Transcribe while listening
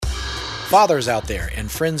Fathers out there and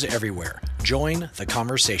friends everywhere, join the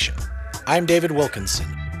conversation. I'm David Wilkinson.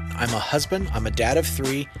 I'm a husband, I'm a dad of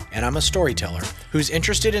 3, and I'm a storyteller who's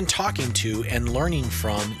interested in talking to and learning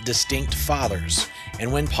from distinct fathers.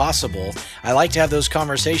 And when possible, I like to have those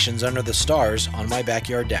conversations under the stars on my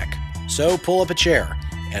backyard deck. So pull up a chair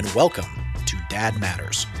and welcome to Dad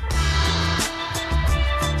Matters.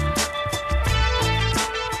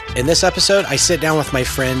 In this episode, I sit down with my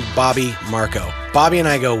friend Bobby Marco. Bobby and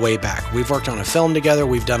I go way back. We've worked on a film together.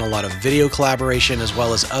 We've done a lot of video collaboration as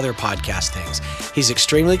well as other podcast things. He's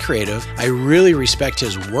extremely creative. I really respect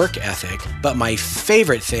his work ethic, but my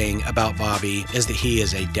favorite thing about Bobby is that he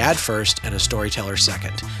is a dad first and a storyteller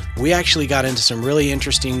second. We actually got into some really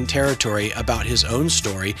interesting territory about his own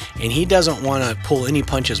story, and he doesn't want to pull any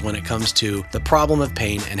punches when it comes to the problem of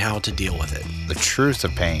pain and how to deal with it. The truth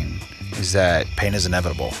of pain is that pain is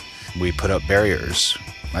inevitable. We put up barriers.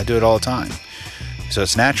 I do it all the time. So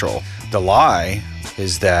it's natural. The lie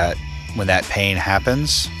is that when that pain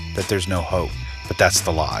happens, that there's no hope. But that's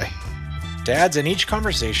the lie. Dads, in each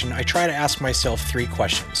conversation, I try to ask myself 3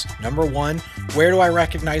 questions. Number 1, where do I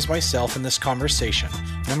recognize myself in this conversation?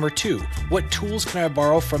 Number 2, what tools can I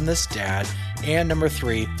borrow from this dad? And number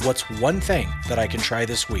 3, what's one thing that I can try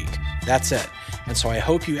this week? That's it. And so I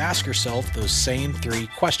hope you ask yourself those same 3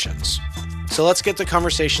 questions. So let's get the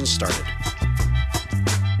conversation started.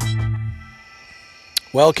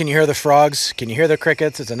 Well, can you hear the frogs? Can you hear the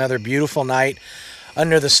crickets? It's another beautiful night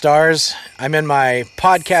under the stars. I'm in my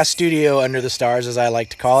podcast studio under the stars, as I like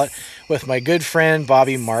to call it, with my good friend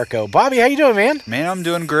Bobby Marco. Bobby, how you doing, man? Man, I'm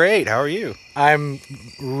doing great. How are you? I'm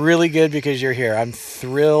really good because you're here. I'm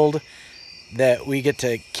thrilled that we get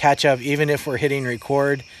to catch up, even if we're hitting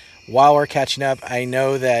record. While we're catching up, I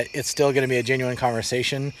know that it's still going to be a genuine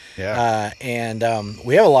conversation. Yeah. And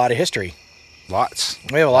we have a lot of history. Lots.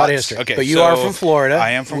 We have a lot of history. Okay, but you so are from Florida.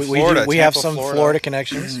 I am from Florida. We have Tampa, some Florida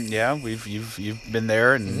connections. Yeah, you've been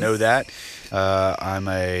there and know that. I'm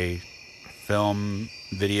a film,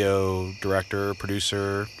 video director,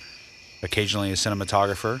 producer, occasionally a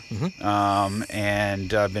cinematographer.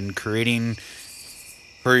 And I've been creating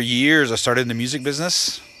for years. I started in the music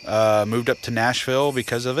business, moved up to Nashville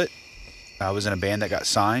because of it. I was in a band that got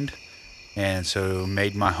signed, and so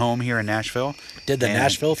made my home here in Nashville. Did the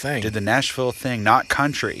Nashville thing, not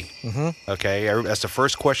country. Okay, that's the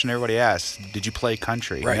first question everybody asks. Did you play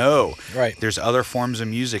country? Right. No. Right. There's other forms of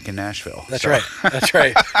music in Nashville. That's right. That's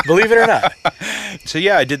right. Believe it or not. So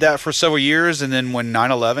yeah, I did that for several years, and then when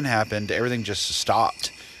 9/11 happened, everything just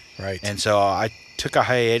stopped. Right. And so I took a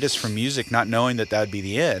hiatus from music, not knowing that would be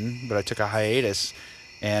the end, but I took a hiatus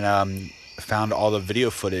and found all the video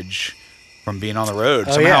footage from being on the road.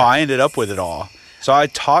 Somehow I ended up with it all. So I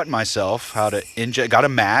taught myself how to got a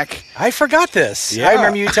Mac. I forgot this. Yeah. I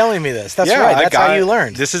remember you telling me this. That's right. That's how you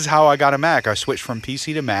learned. This is how I got a Mac. I switched from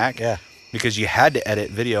PC to Mac. Yeah. Because you had to edit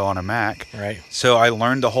video on a Mac. Right. So I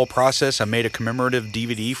learned the whole process. I made a commemorative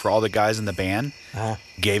DVD for all the guys in the band.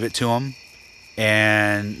 Gave it to them.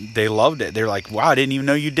 And they loved it. They're like, wow, I didn't even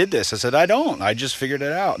know you did this. I said, I don't. I just figured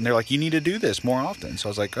it out. And they're like, you need to do this more often. So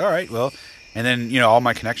I was like, all right, well. And then, all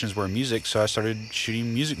my connections were in music, so I started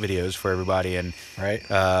shooting music videos for everybody and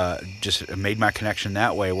just made my connection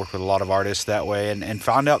that way, worked with a lot of artists that way, and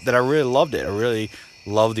found out that I really loved it. I really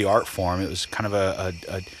loved the art form. It was kind of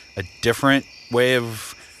a different way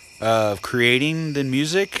of creating than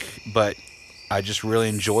music, but I just really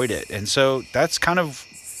enjoyed it. And so that's kind of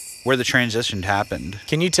where the transition happened.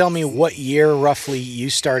 Can you tell me what year roughly you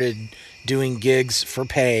started doing gigs for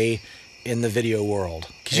pay in the video world?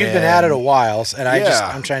 Because you've been at it a while, and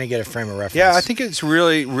I'm trying to get a frame of reference. Yeah, I think it's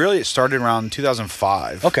really it started around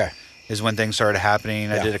 2005. Okay. Is when things started happening.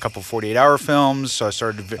 Yeah. I did a couple 48-hour films, so I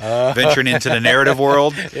started venturing into the narrative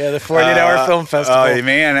world. Yeah, the 48-hour film festival. Oh,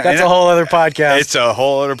 man. That's a whole other podcast. It's a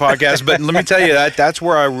whole other podcast. But let me tell you, that's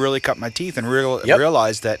where I really cut my teeth and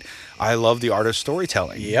realized that I love the art of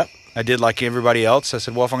storytelling. Yep. I did like everybody else. I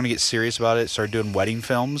said, well, if I'm going to get serious about it, started doing wedding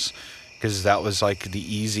films, because that was like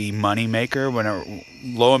the easy money maker.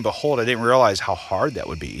 Lo and behold, I didn't realize how hard that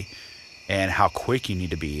would be and how quick you need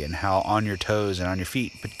to be and how on your toes and on your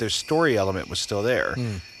feet. But the story element was still there.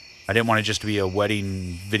 I didn't want to just be a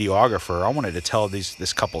wedding videographer. I wanted to tell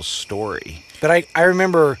this couple's story. But I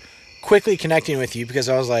remember quickly connecting with you because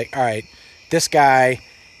I was like, all right, this guy,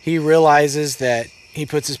 he realizes that he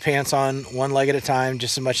puts his pants on one leg at a time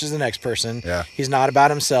just as much as the next person. Yeah. He's not about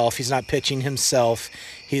himself. He's not pitching himself.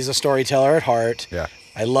 He's a storyteller at heart. Yeah.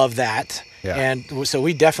 I love that. Yeah. And so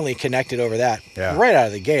we definitely connected over that right out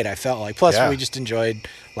of the gate, I felt like. Plus, we just enjoyed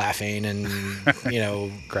laughing and,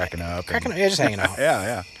 cracking up. Just hanging out.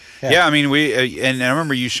 Yeah, I mean, and I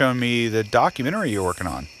remember you showing me the documentary you're working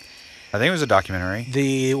on. I think it was a documentary.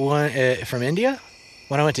 The one from India?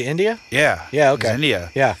 When I went to India? Yeah. Yeah, It was okay.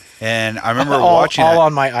 India. Yeah. And I remember all watching all it.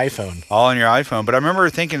 on my iPhone. All on your iPhone. But I remember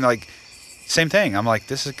thinking, like, same thing. I'm like,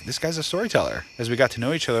 this guy's a storyteller. As we got to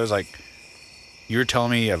know each other, I was like, you were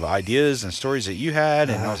telling me of ideas and stories that you had,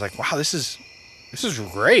 and I was like, wow, this is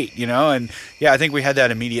great, you know? And yeah, I think we had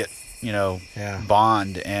that immediate, you know,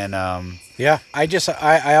 bond. And yeah,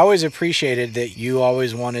 I always appreciated that you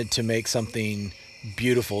always wanted to make something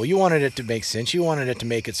beautiful. You wanted it to make sense. You wanted it to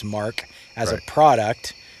make its mark as a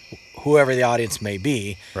product, whoever the audience may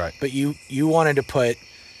be. Right. But you wanted to put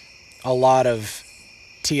a lot of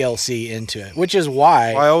TLC into it, which is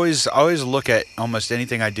why I always look at almost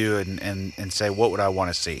anything I do and say, what would I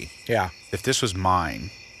want to see? Yeah. If this was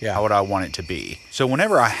mine, Yeah. how would I want it to be? So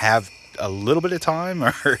whenever I have a little bit of time,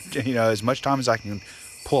 or you know, as much time as I can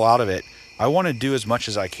pull out of it, I want to do as much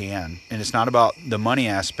as I can. And it's not about the money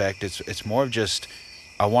aspect. It's more of just,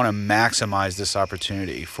 I want to maximize this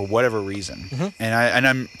opportunity for whatever reason. Mm-hmm. And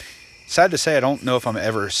I'm sad to say, I don't know if I'm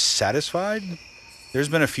ever satisfied. There's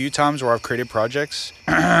been a few times where I've created projects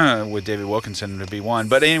with David Wilkinson to be one.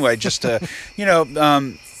 But anyway, just to, you know,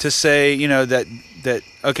 to say, you know, that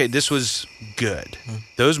okay, this was good. Mm-hmm.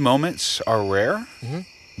 Those moments are rare,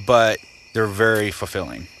 but they're very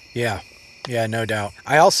fulfilling. Yeah. Yeah, no doubt.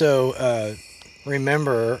 I also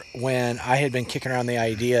remember when I had been kicking around the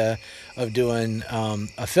idea of doing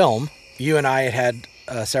a film. You and I had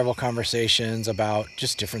several conversations about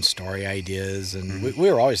just different story ideas, and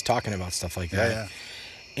we were always talking about stuff like that. Yeah.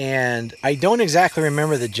 And I don't exactly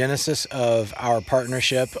remember the genesis of our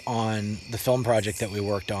partnership on the film project that we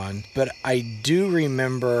worked on, but I do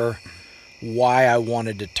remember why I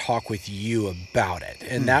wanted to talk with you about it.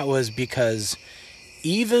 And that was because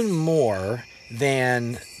even more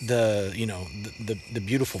than the, you know, the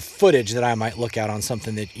beautiful footage that I might look at on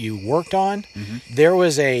something that you worked on, there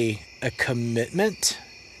was a commitment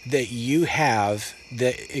that you have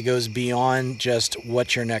that it goes beyond just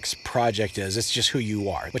what your next project is. It's just who you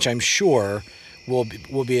are, which I'm sure will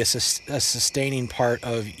be a sustaining part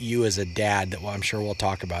of you as a dad that I'm sure we'll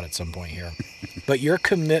talk about at some point here. But your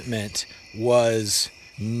commitment was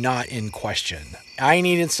not in question. I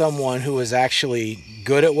needed someone who was actually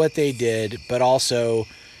good at what they did, but also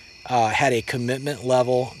had a commitment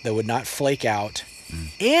level that would not flake out.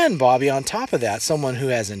 And Bobby, on top of that, someone who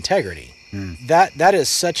has integrity. That is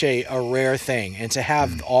such a rare thing. And to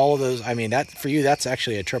have all of those, I mean, that for you, that's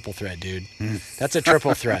actually a triple threat, dude. That's a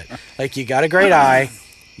triple threat. Like, you got a great eye,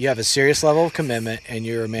 you have a serious level of commitment, and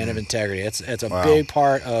you're a man of integrity. It's a big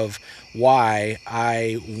part of why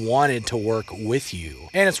I wanted to work with you.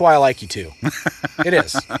 And it's why I like you too. It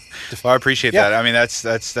is. Well, I appreciate that. I mean,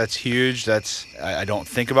 that's huge. I don't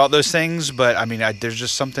think about those things, but I mean, there's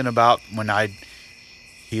just something about when I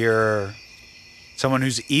hear someone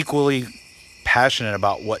who's equally passionate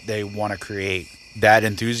about what they want to create, that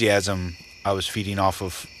enthusiasm I was feeding off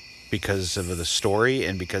of because of the story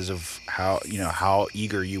and because of how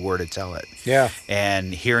eager you were to tell it. Yeah.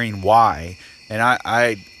 And hearing why. And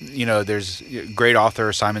I there's a great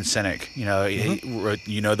author, Simon Sinek, he wrote,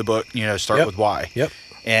 the book, Start With Why. Yep.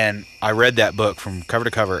 And I read that book from cover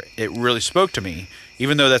to cover. It really spoke to me,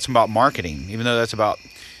 even though that's about marketing, even though that's about,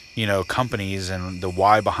 companies and the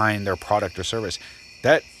why behind their product or service.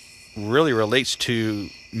 That really relates to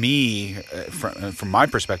me, from my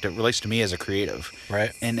perspective, relates to me as a creative.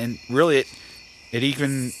 Right. And really it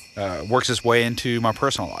even works its way into my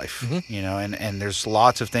personal life, and there's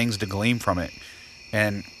lots of things to glean from it.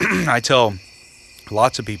 And I tell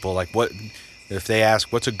lots of people, like, what if they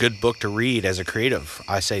ask what's a good book to read as a creative,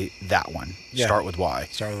 I say that one. Yeah. Start With Why.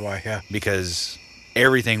 Start With Why, yeah. Because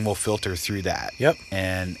everything will filter through that. Yep.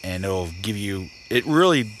 And it'll give you, it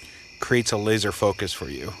really creates a laser focus for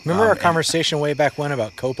you. Remember our conversation way back when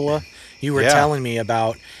about Coppola? You were telling me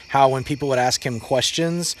about how when people would ask him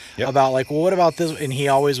questions about, like, well, what about this? And he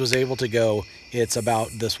always was able to go, it's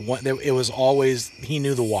about this one. It was always, he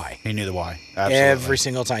knew the why. He knew the why. Absolutely. Every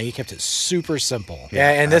single time. He kept it super simple.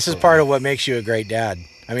 Yeah, and this is part of what makes you a great dad.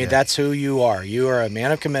 I mean, that's who you are. You are a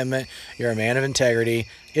man of commitment. You're a man of integrity.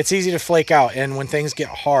 It's easy to flake out. And when things get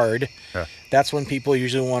hard, that's when people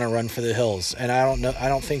usually want to run for the hills. And I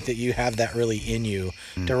don't think that you have that really in you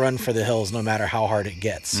to run for the hills no matter how hard it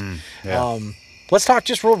gets. Let's talk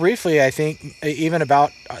just real briefly, I think, even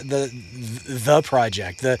about the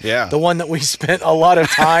project, the one that we spent a lot of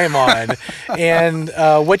time on, and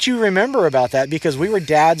what you remember about that, because we were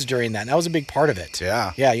dads during that. And that was a big part of it.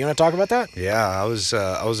 Yeah. Yeah. You want to talk about that? Yeah. I was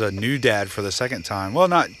a new dad for the second time. Well,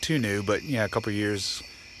 not too new, but a couple of years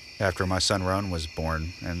after my son Roan was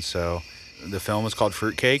born. And so the film was called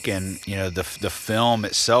Fruitcake, and the film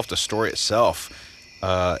itself, the story itself,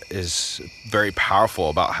 is very powerful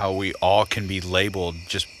about how we all can be labeled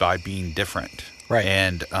just by being different. Right.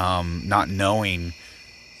 And not knowing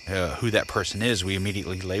who that person is, we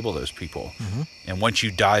immediately label those people. Mm-hmm. And once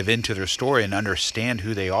you dive into their story and understand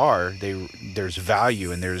who they are, there's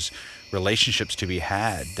value and there's relationships to be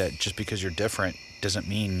had. That just because you're different doesn't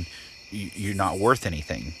mean you're not worth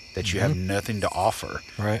anything, that you have nothing to offer.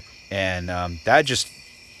 Right. And that just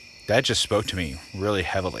spoke to me really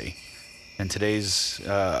heavily. In today's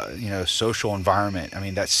social environment, I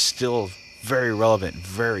mean, that's still very relevant,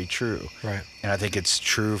 very true. Right. And I think it's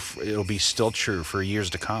true. It'll be still true for years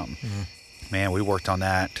to come. Mm-hmm. Man, we worked on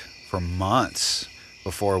that for months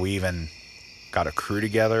before we even got a crew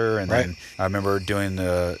together. And then I remember doing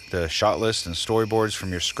the shot list and storyboards from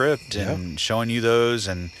your script and showing you those.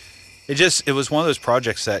 And it was one of those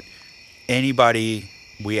projects that anybody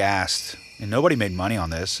we asked, and nobody made money on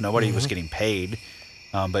this. Nobody was getting paid.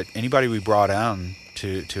 But anybody we brought on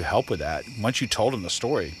to help with that, once you told them the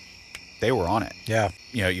story, they were on it. Yeah.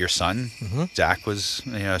 Your son, Zach, was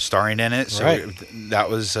starring in it, so that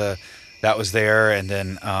was there. And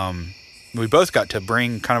then we both got to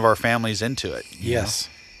bring kind of our families into it. Yes.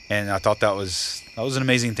 And I thought that was an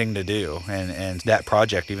amazing thing to do. And that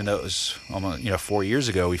project, even though it was almost 4 years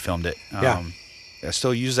ago we filmed it, I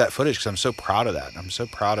still use that footage because I'm so proud of that. I'm so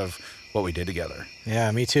proud of what we did together.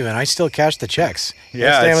 Yeah, me too. And I still cash the checks. Yeah,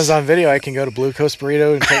 next Amazon Video, I can go to Blue Coast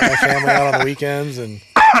Burrito and take my family out on the weekends. And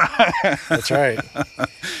that's right.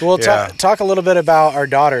 We'll talk a little bit about our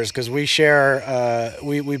daughters, because we share.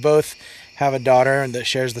 We both have a daughter that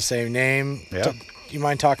shares the same name. Yeah. You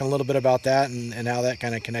mind talking a little bit about that and how that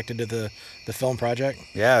kind of connected to the film project?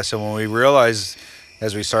 Yeah. So when we realized,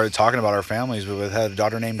 as we started talking about our families, we both had a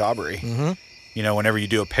daughter named Aubrey. Mm-hmm. Whenever you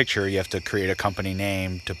do a picture, you have to create a company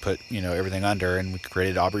name to put, everything under, and we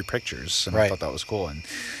created Aubrey Pictures, and I thought that was cool.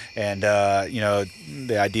 And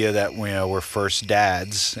the idea that, we're first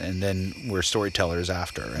dads and then we're storytellers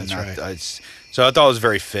after. And that's right. So I thought it was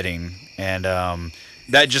very fitting, and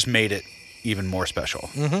that just made it even more special,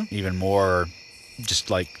 even more just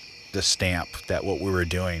like the stamp that what we were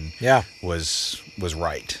doing was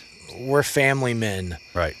right. We're family men.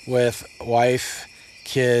 Right. With wife,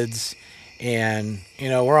 kids. And,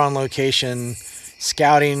 we're on location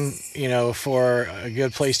scouting, for a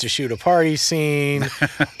good place to shoot a party scene.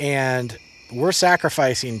 And we're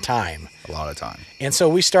sacrificing time. A lot of time. And so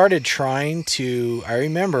we started trying to, I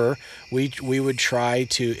remember we would try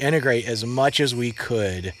to integrate as much as we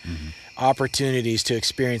could opportunities to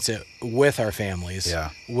experience it with our families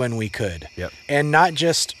when we could. Yep. And not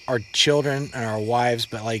just our children and our wives,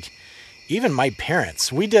 but like, even my parents,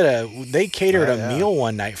 they catered a meal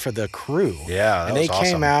one night for the crew. Yeah, and they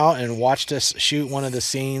came out and watched us shoot one of the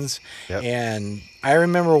scenes. Yep. And I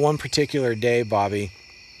remember one particular day, Bobby,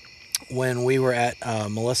 when we were at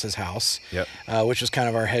Melissa's house, which was kind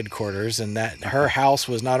of our headquarters, and that her house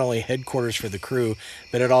was not only headquarters for the crew,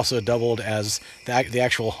 but it also doubled as the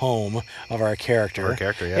actual home of our character. Our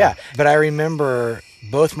character, yeah. But I remember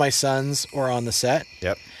both my sons were on the set.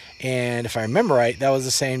 Yep. And if I remember right, that was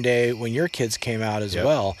the same day when your kids came out as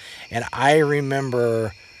well. And I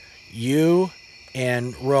remember you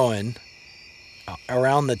and Rowan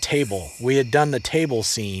around the table. We had done the table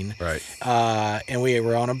scene. Right. And we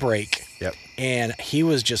were on a break. Yep. And he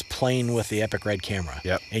was just playing with the Epic Red camera.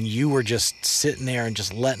 Yep. And you were just sitting there and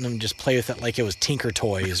just letting him just play with it like it was Tinker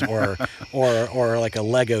Toys or like a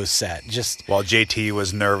Lego set. Just while JT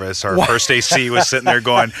was nervous, our first AC was sitting there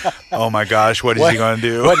going, "Oh my gosh, what is he going to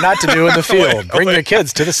do? What not to do in the field? Bring your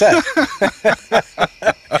kids to the set."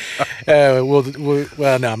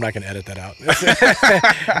 Well, no, I'm not going to edit that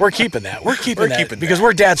out. We're keeping that. We're keeping that because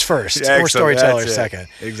we're dads first. We're storytellers second.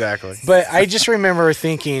 Exactly. But I just remember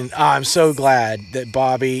thinking, I'm so glad that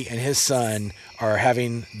Bobby and his son are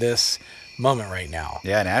having this moment right now.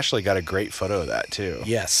 Yeah, and Ashley got a great photo of that too.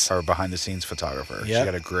 Yes. Our behind the scenes photographer. Yep. She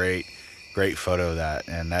got a great photo of that.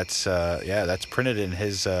 And that's that's printed in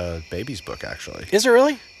his baby's book actually. Is it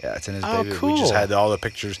really? Yeah, it's in his baby. Cool. We just had all the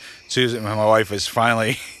pictures. Susan, my wife, is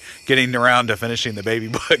finally getting around to finishing the baby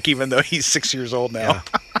book, even though he's 6 years old now.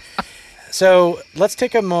 Yeah. So let's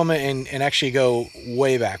take a moment and actually go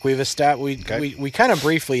way back. We kind of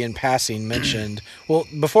briefly in passing mentioned. Well,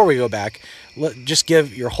 before we go back, just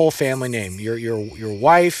give your whole family name, your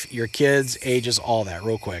wife, your kids, ages, all that,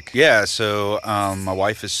 real quick. Yeah. So my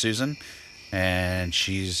wife is Susan, and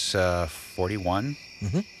she's 41.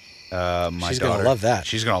 Mm-hmm. She's gonna love that.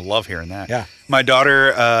 She's gonna love hearing that. Yeah. My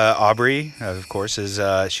daughter Aubrey, of course, is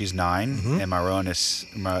she's 9, and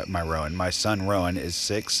my son Rowan is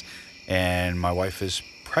 6. And my wife is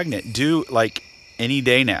pregnant, due like any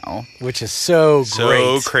day now. Which is so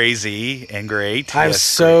great. Crazy and great. I'm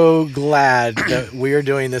so glad that we are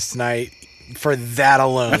doing this tonight for that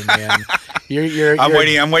alone, man.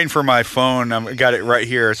 I'm waiting for my phone. I've got it right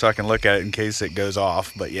here so I can look at it in case it goes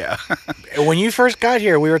off. But yeah. When you first got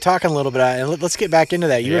here, we were talking a little bit, and let's get back into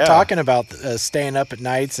that. You were talking about staying up at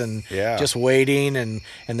nights and just waiting and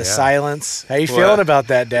the silence. How you feeling about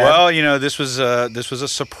that, Dad? Well, this was a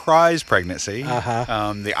surprise pregnancy.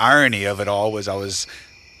 The irony of it all was I was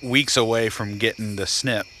weeks away from getting the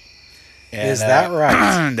snip. And, is that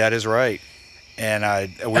right? That is right.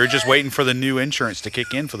 And we were just waiting for the new insurance to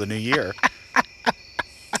kick in for the new year.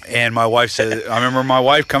 And my wife said, I remember my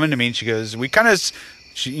wife coming to me and she goes, we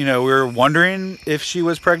were wondering if she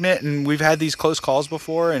was pregnant, and we've had these close calls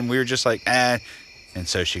before, and we were just like, eh. And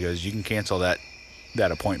so she goes, you can cancel that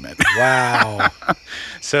appointment. Wow.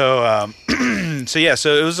 So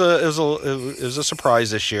it was a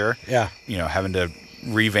surprise this year. Yeah. Having to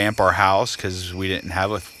revamp our house because we didn't have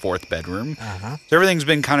a fourth bedroom. So everything's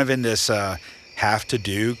been kind of in this have to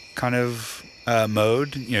do kind of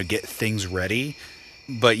mode, get things ready.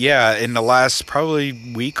 But yeah, in the last probably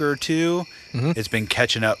week or two, it's been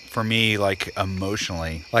catching up for me, like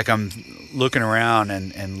emotionally. Like I'm looking around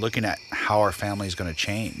and looking at how our family is going to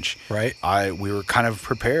change. Right. We were kind of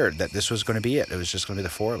prepared that this was going to be it. It was just going to be the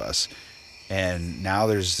four of us. And now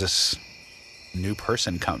there's this new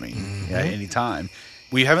person coming at any time.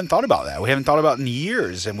 We haven't thought about that. We haven't thought about it in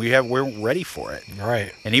years, and we're ready for it.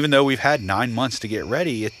 Right. And even though we've had 9 months to get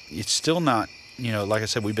ready, it's still not, like I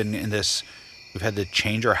said, we've been in this, we've had to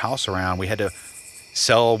change our house around. We had to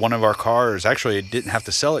sell one of our cars. Actually, it didn't have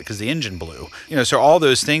to sell it because the engine blew. So all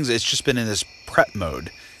those things, it's just been in this prep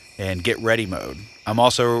mode and get ready mode. I'm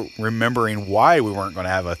also remembering why we weren't going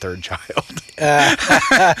to have a third child.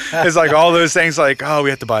 It's like all those things like, oh,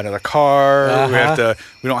 we have to buy another car.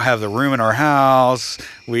 We don't have the room in our house.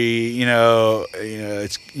 It's,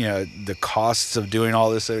 the costs of doing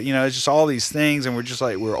all this, it's just all these things. And we're just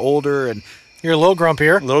like, we're older and you're a little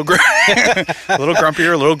grumpier, a little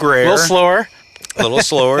grumpier, a little grayer, a little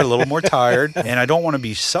slower, a little more tired. And I don't want to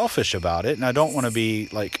be selfish about it. And I don't want to be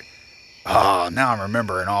like, oh, now I'm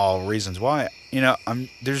remembering all reasons why.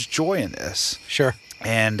 There's joy in this. Sure.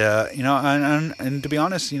 And and to be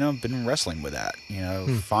honest, I've been wrestling with that.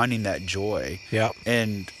 Finding that joy. Yeah.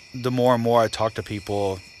 And the more and more I talk to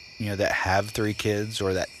people, that have 3 kids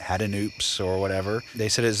or that had an oops or whatever, they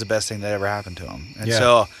said it's the best thing that ever happened to them. And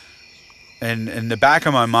so, and in the back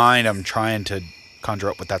of my mind, I'm trying to conjure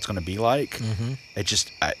up what that's going to be like. It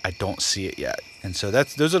just I don't see it yet. And so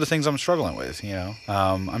those are the things I'm struggling with.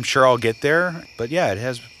 I'm sure I'll get there, but yeah, it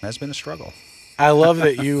has been a struggle. I love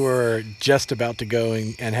that you were just about to go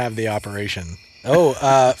and have the operation.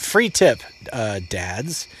 Oh, free tip,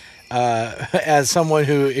 dads. As someone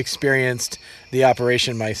who experienced the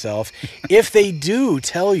operation myself, if they do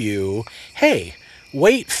tell you, hey,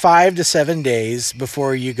 wait 5 to 7 days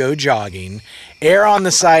before you go jogging, err on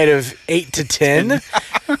the side of 8 to 10.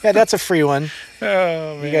 Yeah, that's a free one.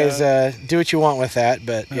 Oh, man. You guys do what you want with that,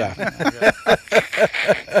 but yeah.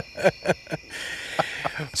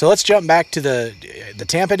 So let's jump back to the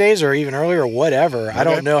Tampa days or even earlier or whatever. Okay. I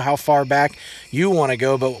don't know how far back you want to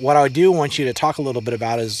go, but what I do want you to talk a little bit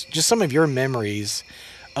about is just some of your memories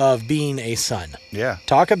of being a son. Yeah.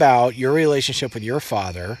 Talk about your relationship with your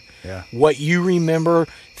father. Yeah. What you remember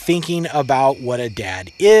thinking about what a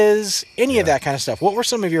dad is, any of that kind of stuff. What were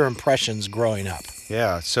some of your impressions growing up?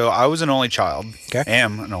 Yeah. So I was an only child. Okay.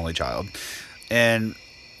 Am an only child. And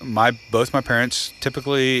both my parents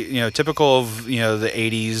typically, typical of, the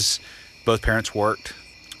 80s, both parents worked.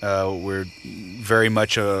 We're very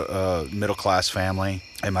much a middle-class family.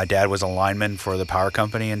 And my dad was a lineman for the power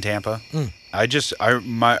company in Tampa.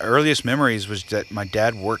 My earliest memories was that my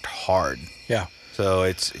dad worked hard. Yeah. So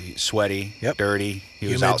it's sweaty, dirty. He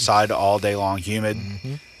was outside all day long, humid.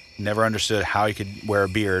 Never understood how he could wear a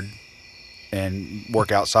beard and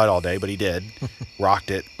work outside all day, but he did.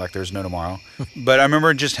 Rocked it like there's no tomorrow. But I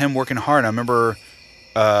remember just him working hard. I remember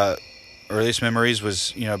earliest memories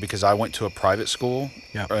was, because I went to a private school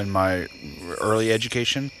in my early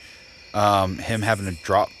education, him having to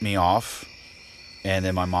drop me off and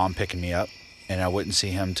then my mom picking me up. And I wouldn't see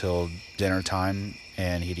him till dinner time,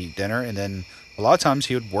 and he'd eat dinner. And then a lot of times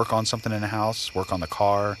he would work on something in the house, work on the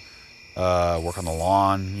car, work on the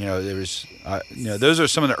lawn. Those are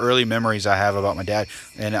some of the early memories I have about my dad.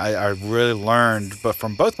 And I really learned, but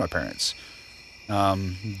from both my parents,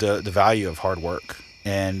 the value of hard work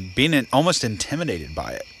and being almost intimidated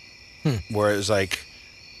by it. Where it was like,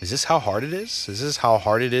 is this how hard it is? Is this how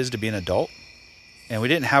hard it is to be an adult? And we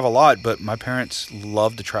didn't have a lot, but my parents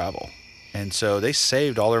loved to travel. And so they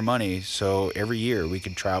saved all their money so every year we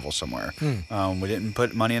could travel somewhere. We didn't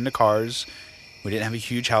put money into cars. We didn't have a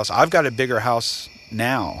huge house. I've got a bigger house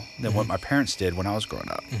now than what my parents did when I was growing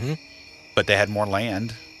up. But they had more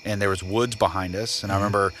land, and there was woods behind us. And I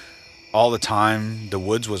remember all the time the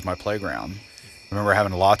woods was my playground. I remember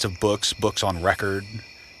having lots of books on record.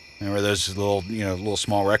 Remember those little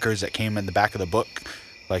small records that came in the back of the book,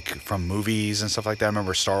 like from movies and stuff like that. I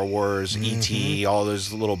remember Star Wars, E.T., all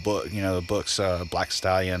those little books, Black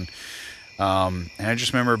Stallion. And I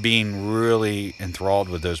just remember being really enthralled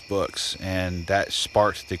with those books, and that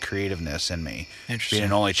sparked the creativeness in me. Interesting. Being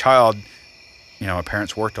an only child, my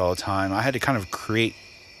parents worked all the time. I had to kind of create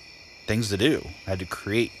things to do. I had to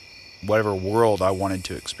create whatever world I wanted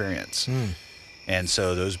to experience. And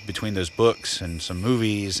so between those books and some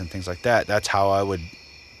movies and things like that, that's how I would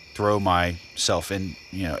throw myself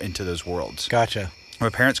into those worlds. Gotcha. My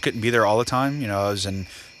parents couldn't be there all the time. I was in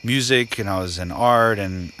music and I was in art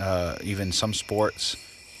and even some sports,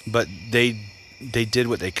 but they did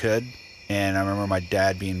what they could. And I remember my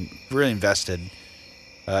dad being really invested,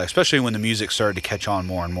 especially when the music started to catch on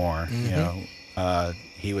more and more.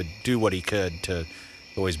 He would do what he could to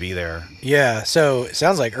always be there. Yeah. So it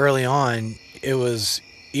sounds like early on it was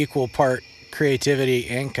equal part creativity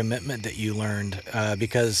and commitment that you learned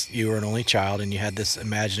because you were an only child and you had this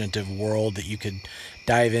imaginative world that you could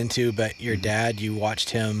dive into. But your dad, you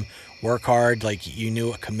watched him work hard, like you knew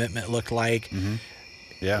what commitment looked like.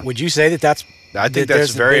 Yeah. Would you say that's I think that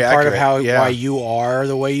that's very part accurate. of why you are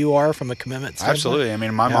the way you are from a commitment standpoint? Absolutely. I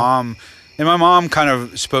mean, my mom kind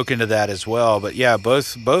of spoke into that as well. But yeah,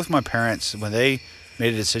 both my parents, when they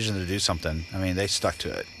made a decision to do something, I mean, they stuck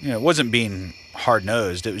to it. It wasn't being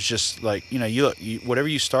hard-nosed. It was just like, whatever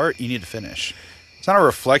you start, you need to finish. It's not a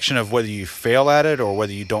reflection of whether you fail at it or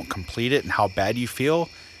whether you don't complete it and how bad you feel.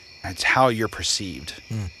 It's how you're perceived.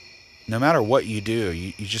 No matter what you do,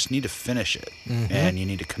 you just need to finish it and you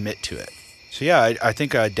need to commit to it. So yeah, I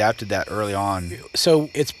think I adapted that early on. So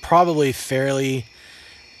it's probably fairly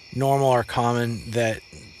normal or common that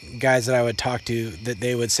guys that I would talk to, that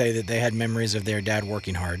they would say that they had memories of their dad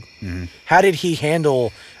working hard. How did he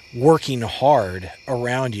handle working hard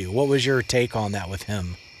around you? What was your take on that with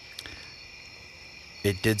him?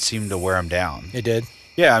 It did seem to wear him down. It did?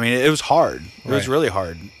 Yeah, I mean, it was hard. It Right. was really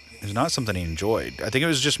hard. It was not something he enjoyed. I think it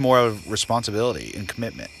was just more of responsibility and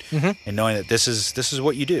commitment and knowing that this is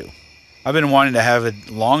what you do. I've been wanting to have a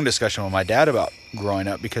long discussion with my dad about growing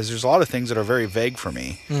up because there's a lot of things that are very vague for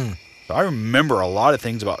me. So I remember a lot of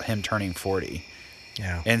things about him turning 40.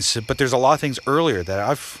 Yeah. But there's a lot of things earlier that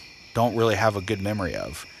I don't really have a good memory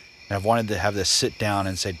of. And I've wanted to have this sit down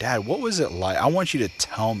and say, Dad, what was it like? I want you to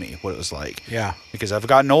tell me what it was like. Yeah. Because I've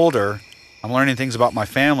gotten older, I'm learning things about my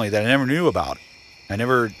family that I never knew about.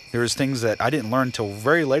 There was things that I didn't learn until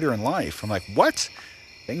very later in life. I'm like, what?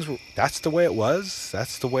 That's the way it was?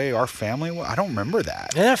 That's the way our family was? I don't remember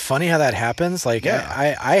that. Isn't that funny how that happens? Like,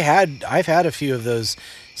 Yeah. I've had a few of those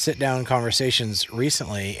sit down conversations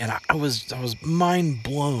recently, and I was mind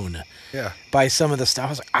blown Yeah. by some of the stuff. I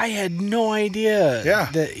was like, I had no idea. Yeah.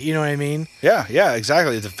 That, you know what I mean? Yeah,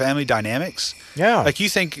 exactly. The family dynamics. Yeah. Like you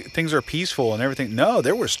think things are peaceful and everything. No,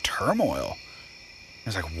 there was turmoil. I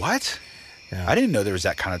was like, what? Yeah. I didn't know there was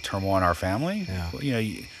that kind of turmoil in our family. Yeah.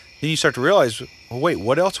 Then you start to realize, well, wait,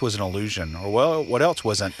 what else was an illusion? Or what else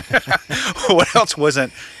wasn't? What else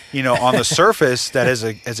wasn't, on the surface that as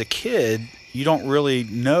a kid you don't really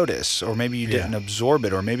notice, or maybe you didn't absorb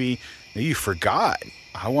it, or maybe you forgot.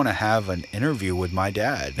 I want to have an interview with my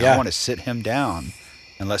dad. Yeah. I want to sit him down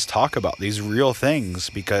and let's talk about these real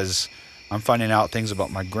things, because I'm finding out things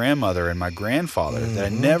about my grandmother and my grandfather that I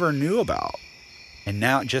never knew about. And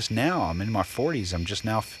now I'm in my 40s. I'm just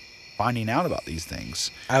now finding out about these things.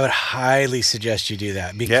 I would highly suggest you do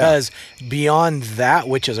that, because beyond that,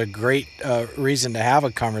 which is a great reason to have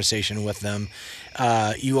a conversation with them,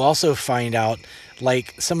 you also find out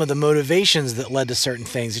like some of the motivations that led to certain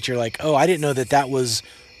things that you're like, oh, I didn't know that was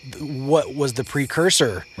what was the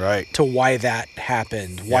precursor to why that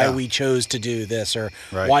happened, why we chose to do this, or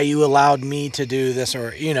why you allowed me to do this, or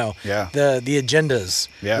the agendas,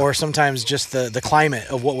 or sometimes just the climate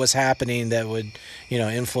of what was happening that would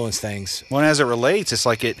influence things. Well, and as it relates, it's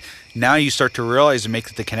like now you start to realize and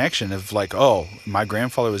make the connection of like, oh, my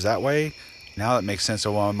grandfather was that way, now it makes sense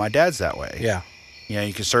of why my dad's that way.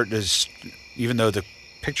 You can start to, even though the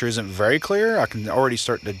picture isn't very clear, I can already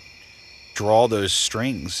start to draw those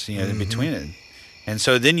strings, in between it. And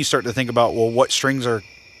so then you start to think about, well, what strings are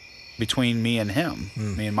between me and him,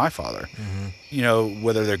 me and my father,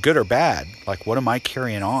 whether they're good or bad, like what am I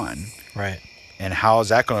carrying on? Right. And how is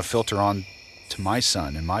that going to filter on to my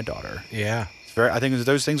son and my daughter? Yeah. I think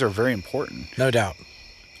those things are very important. No doubt.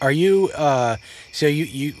 Are you, so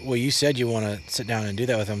you said you want to sit down and do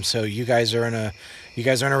that with him. So you guys are in a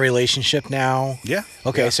relationship now? Yeah.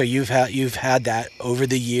 Okay. Yeah. So you've had that over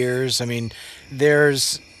the years. I mean,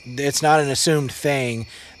 it's not an assumed thing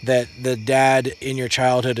that the dad in your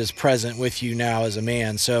childhood is present with you now as a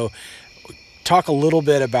man. So talk a little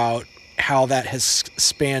bit about how that has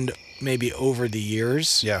spanned maybe over the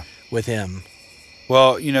years with him.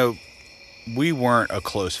 Well, we weren't a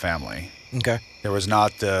close family. Okay. There was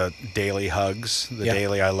not the daily hugs, the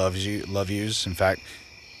daily I love yous. In fact,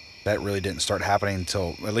 that really didn't start happening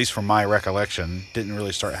until, at least from my recollection, didn't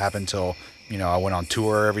really start happening until, I went on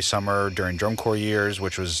tour every summer during drum corps years,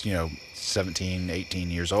 which was, 17, 18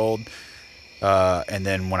 years old. And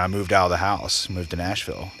then when I moved out of the house, moved to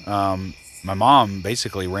Nashville, my mom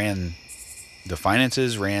basically ran the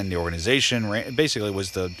finances, ran the organization, basically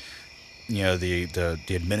was the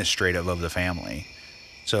administrative of the family.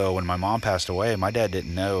 So when my mom passed away, my dad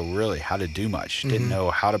didn't know really how to do much. Didn't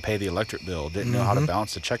know how to pay the electric bill. Didn't know how to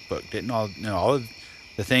balance the checkbook. Didn't know, all of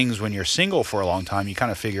the things when you're single for a long time, you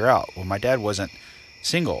kind of figure out. Well, my dad wasn't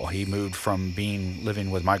single. He moved from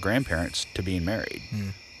living with my grandparents to being married.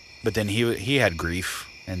 But then he had grief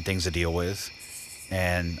and things to deal with.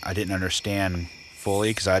 And I didn't understand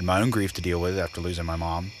fully because I had my own grief to deal with after losing my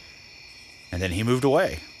mom. And then he moved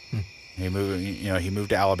away. He moved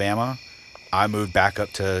to Alabama. I moved back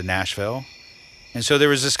up to Nashville. And so there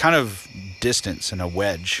was this kind of distance and a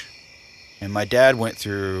wedge. And my dad went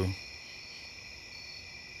through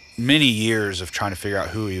many years of trying to figure out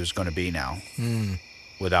who he was going to be now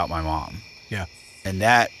without my mom. Yeah. And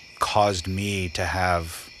that caused me to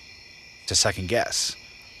second guess.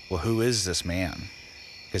 Well, who is this man?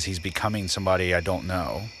 Because he's becoming somebody I don't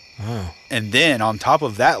know. Oh. And then on top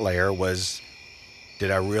of that layer was,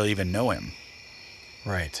 did I really even know him?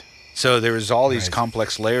 Right. So there was all these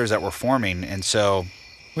complex layers that were forming. And so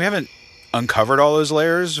we haven't uncovered all those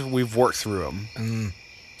layers. We've worked through them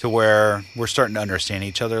to where we're starting to understand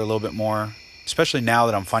each other a little bit more, especially now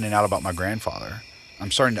that I'm finding out about my grandfather.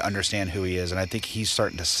 I'm starting to understand who he is. And I think he's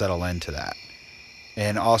starting to settle into that.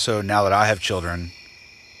 And also now that I have children,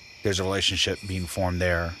 there's a relationship being formed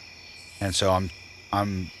there. And so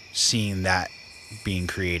I'm seeing that being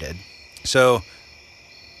created. So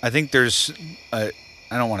I think there's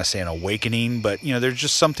I don't want to say an awakening, but there's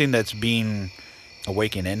just something that's being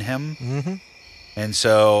awakened in him. Mm-hmm. And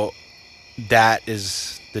so that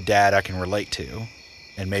is the dad I can relate to.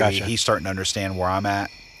 And maybe he's starting to understand where I'm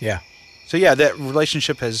at. Yeah. So yeah, that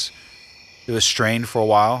relationship it was strained for a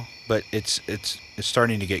while, but it's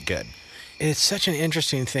starting to get good. It's such an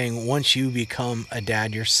interesting thing once you become a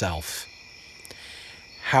dad yourself,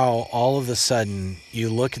 how all of a sudden you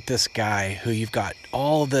look at this guy who you've got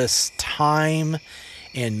all this time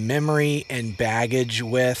and memory and baggage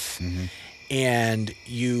with, and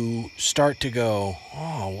you start to go,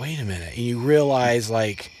 oh, wait a minute. And you realize,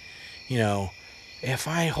 if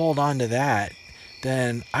I hold on to that,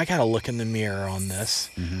 then I got to look in the mirror on this.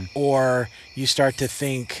 Or you start to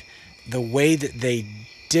think the way that they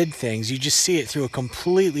did things, you just see it through a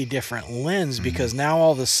completely different lens because now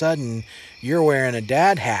all of a sudden you're wearing a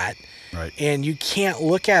dad hat. Right. And you can't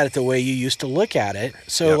look at it the way you used to look at it.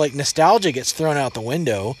 So nostalgia gets thrown out the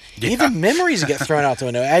window. Yeah. Even memories get thrown out the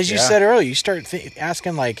window. As you said earlier, you start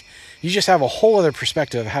asking, you just have a whole other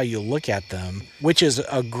perspective of how you look at them, which is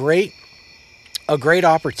a great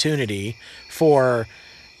opportunity for,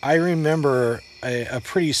 I remember a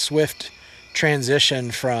pretty swift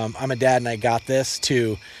transition from I'm a dad and I got this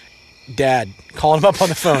to dad, calling him up on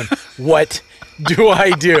the phone. What do I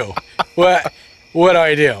do? What do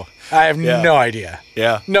I do? I have no idea.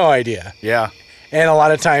 Yeah. No idea. Yeah. And a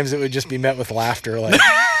lot of times it would just be met with laughter,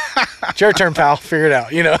 it's your turn, pal. Figure it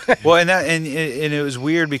out, Well, and it was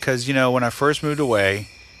weird because, when I first moved away,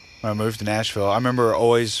 when I moved to Nashville, I remember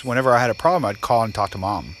always, whenever I had a problem, I'd call and talk to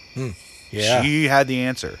mom. Yeah. She had the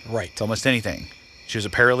answer. Right. To almost anything. She was a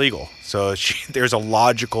paralegal. So there's a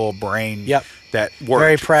logical brain that worked.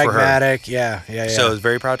 Very pragmatic. For her. Yeah. So it was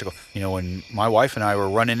very practical. When my wife and I were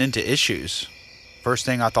running into issues, first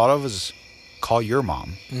thing I thought of was call your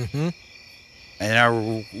mom. Mm-hmm. And I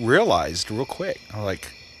realized real quick, I'm like,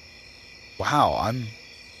 wow,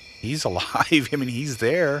 he's alive. I mean, he's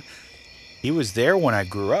there. He was there when I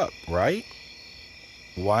grew up, right?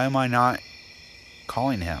 Why am I not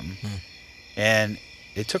calling him? And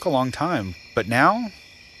it took a long time, but now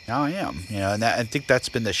I am, and I think that's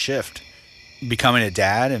been the shift. Becoming a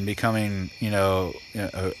dad and becoming,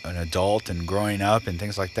 an adult and growing up and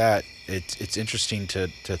things like that. It's interesting to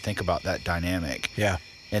think about that dynamic. Yeah.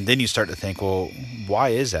 And then you start to think, well, why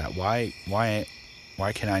is that? Why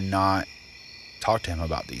can I not talk to him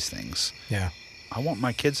about these things. Yeah. I want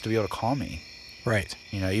my kids to be able to call me. Right.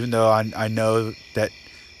 Even though I know that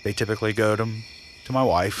they typically go to my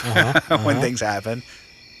wife when things happen.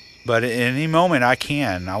 But in any moment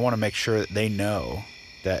I want to make sure that they know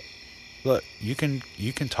that, look, you can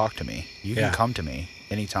talk to me. You can come to me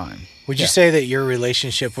anytime. Would you say that your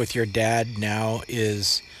relationship with your dad now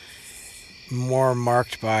is more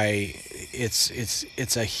marked by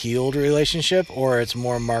it's a healed relationship, or it's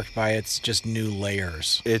more marked by it's just new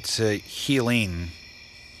layers? It's a healing.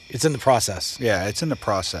 It's in the process. Yeah, it's in the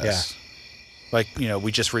process. Yeah. Like,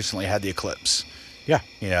 we just recently had the eclipse.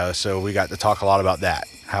 Yeah. So we got to talk a lot about that,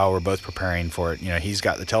 how we're both preparing for it. He's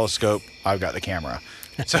got the telescope, I've got the camera.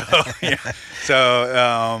 So,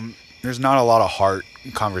 there's not a lot of heart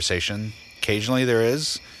conversation. Occasionally there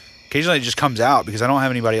is. Occasionally it just comes out because I don't have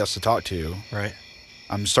anybody else to talk to. Right.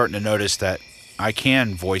 I'm starting to notice that I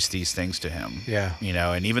can voice these things to him. Yeah.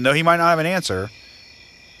 And even though he might not have an answer,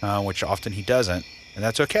 which often he doesn't, and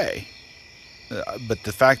that's okay. But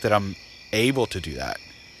the fact that I'm able to do that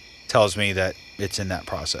tells me that it's in that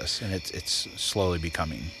process, and it's slowly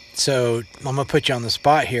becoming. So I'm going to put you on the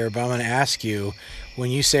spot here, but I'm going to ask you, when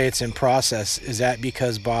you say it's in process, is that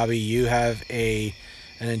because, Bobby, you have an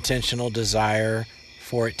intentional desire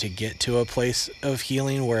for it to get to a place of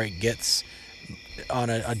healing where it gets on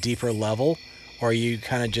a deeper level, or are you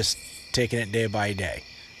kind of just taking it day by day?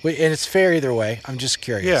 And it's fair either way. I'm just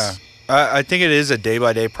curious. Yeah. I think it is a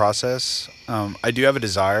day-by-day process. I do have a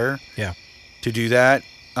desire to do that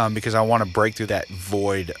because I want to break through that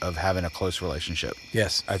void of having a close relationship.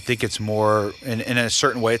 Yes. I think it's more, in a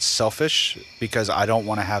certain way, it's selfish because I don't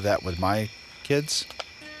want to have that with my kids.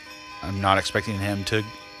 I'm not expecting him to,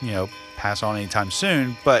 pass on anytime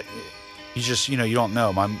soon, but you just, you don't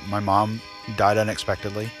know. My mom died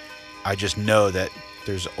unexpectedly. I just know that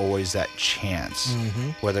there's always that chance,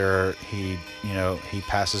 whether he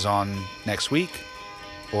passes on next week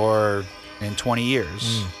or in 20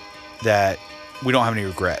 years, that we don't have any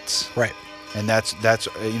regrets. Right. And that's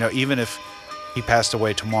even if he passed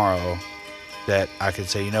away tomorrow, that I could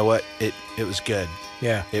say, you know what, it was good.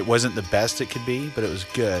 Yeah. It wasn't the best it could be, but it was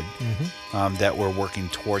good. That we're working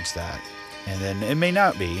towards that. And then it may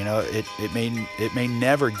not be, it may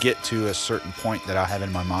never get to a certain point that I have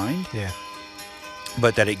in my mind. Yeah.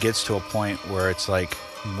 But that it gets to a point where it's like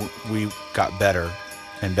we got better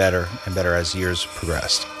and better and better as years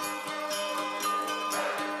progressed.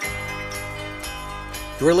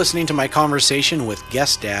 You're listening to my conversation with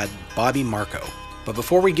guest dad, Bobby Marco. But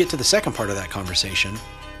before we get to the second part of that conversation,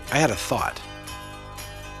 I had a thought.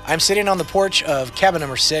 I'm sitting on the porch of cabin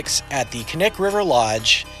number 6 at the Knik River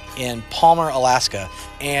Lodge in Palmer, Alaska,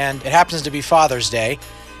 and it happens to be Father's Day.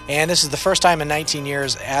 And this is the first time in 19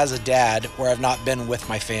 years as a dad where I've not been with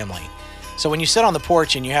my family. So when you sit on the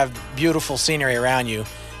porch and you have beautiful scenery around you,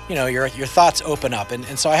 your thoughts open up.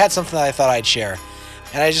 And so I had something that I thought I'd share.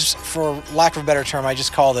 And I just, for lack of a better term, I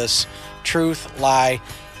just call this truth, lie,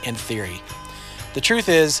 and theory. The truth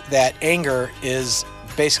is that anger is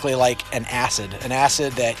basically like an acid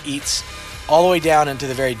that eats all the way down into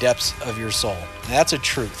the very depths of your soul. And that's a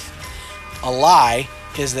truth. A lie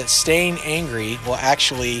is that staying angry will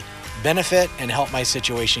actually benefit and help my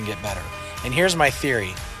situation get better. And here's my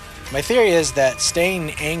theory. My theory is that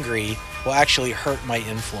staying angry will actually hurt my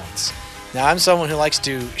influence. Now, I'm someone who likes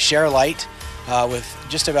to share light with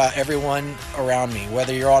just about everyone around me,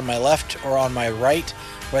 whether you're on my left or on my right,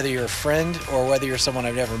 whether you're a friend or whether you're someone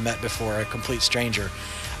I've never met before, a complete stranger.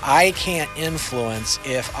 I can't influence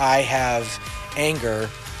if I have anger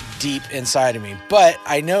deep inside of me. But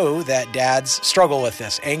I know that dads struggle with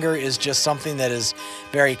this. Anger is just something that is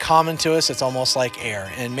very common to us. It's almost like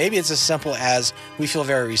air. And maybe it's as simple as we feel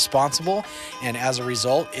very responsible, and as a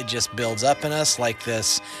result, it just builds up in us like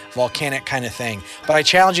this volcanic kind of thing. But I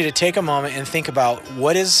challenge you to take a moment and think about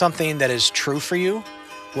what is something that is true for you,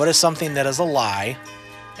 what is something that is a lie,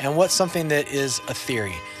 and what's something that is a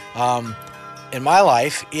theory. In my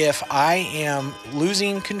life, if I am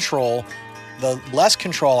losing control, the less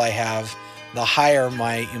control I have, the higher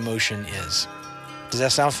my emotion is. Does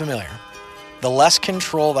that sound familiar? The less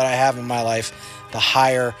control that I have in my life, the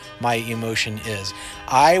higher my emotion is.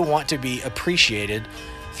 I want to be appreciated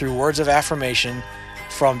through words of affirmation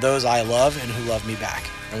from those I love and who love me back.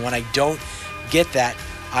 And when I don't get that,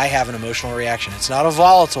 I have an emotional reaction. It's not a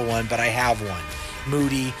volatile one, but I have one.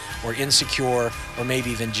 Moody or insecure or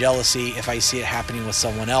maybe even jealousy if I see it happening with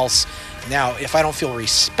someone else. Now, if I don't feel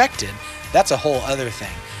respected, that's a whole other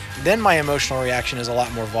thing. Then my emotional reaction is a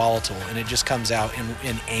lot more volatile and it just comes out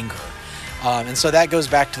in anger. And so that goes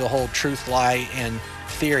back to the whole truth, lie, and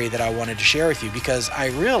theory that I wanted to share with you, because I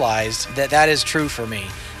realized that that is true for me,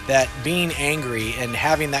 that being angry and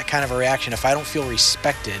having that kind of a reaction, if I don't feel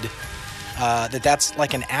respected, that's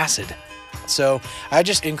like an acid. So I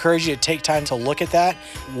just encourage you to take time to look at that.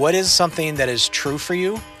 What is something that is true for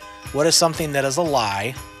you? What is something that is a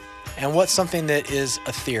lie? And what's something that is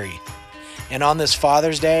a theory? And on this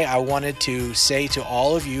Father's Day, I wanted to say to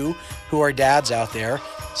all of you who are dads out there,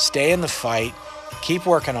 stay in the fight, keep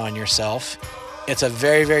working on yourself. It's a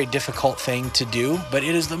very, very difficult thing to do, but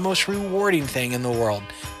it is the most rewarding thing in the world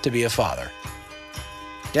to be a father.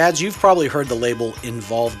 Dads, you've probably heard the label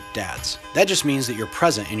involved dads. That just means that you're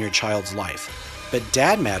present in your child's life. But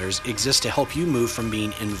Dad Matters exists to help you move from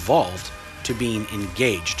being involved to being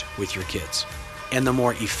engaged with your kids. And the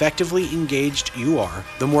more effectively engaged you are,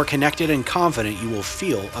 the more connected and confident you will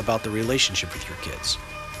feel about the relationship with your kids.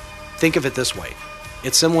 Think of it this way.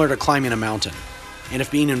 It's similar to climbing a mountain. And if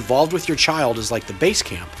being involved with your child is like the base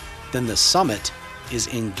camp, then the summit is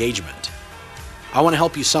engagement. I want to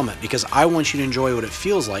help you summit because I want you to enjoy what it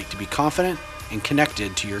feels like to be confident and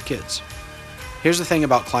connected to your kids. Here's the thing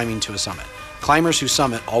about climbing to a summit. Climbers who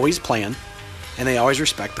summit always plan, and they always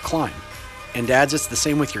respect the climb. And dads, it's the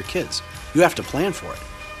same with your kids. You have to plan for it.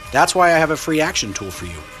 That's why I have a free action tool for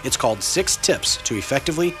you. It's called 6 Tips to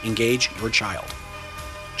Effectively Engage Your Child.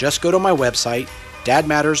 Just go to my website,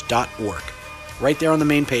 dadmatters.org. Right there on the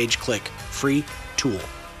main page, click Free Tool.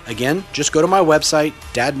 Again, just go to my website,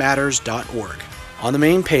 dadmatters.org. On the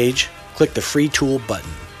main page, click the Free Tool button.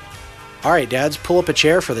 All right, dads, pull up a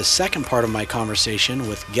chair for the second part of my conversation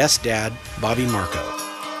with guest dad, Bobby Marco.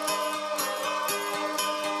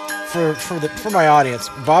 For my audience,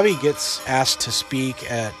 Bobby gets asked to speak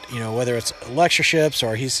at, whether it's lectureships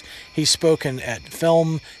or he's spoken at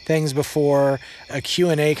film things before. A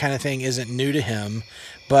Q&A kind of thing isn't new to him,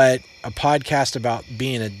 but a podcast about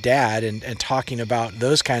being a dad and talking about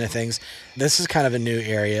those kind of things, this is kind of a new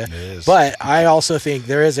area. It is. But I also think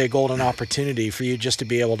there is a golden opportunity for you just to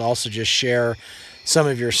be able to also just share some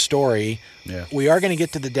of your story. Yeah. We are going to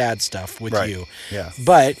get to the dad stuff with you. Yeah.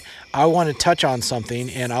 But I want to touch on something,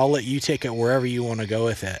 and I'll let you take it wherever you want to go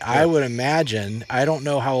with it. Yeah. I would imagine, I don't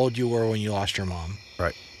know how old you were when you lost your mom.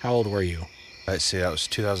 Right. How old were you? Let's see, that was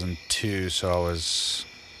 2002, so I was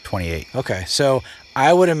 28. Okay, so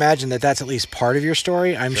I would imagine that that's at least part of your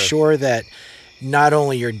story. I'm sure that not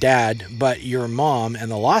only your dad, but your mom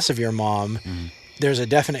and the loss of your mom, there's a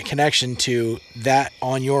definite connection to that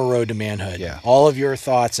on your road to manhood. Yeah. All of your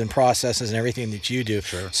thoughts and processes and everything that you do.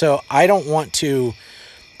 Sure. So I don't want to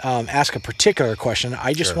ask a particular question.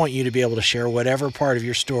 I just want you to be able to share whatever part of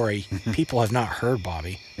your story people have not heard,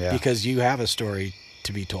 Bobby, because you have a story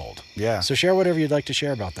to be told. Yeah. So share whatever you'd like to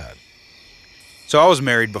share about that. So I was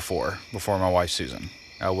married before my wife, Susan.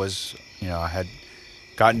 I had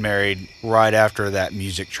gotten married right after that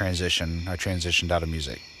music transition. I transitioned out of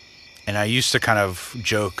music. And I used to kind of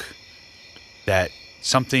joke that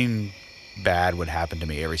something bad would happen to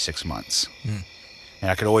me every 6 months. And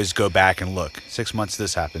I could always go back and look. 6 months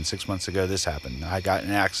this happened. 6 months ago this happened. I got in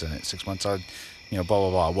an accident. 6 months on, blah, blah,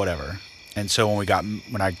 blah, whatever. And so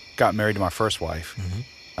when I got married to my first wife,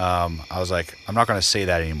 I was like, I'm not going to say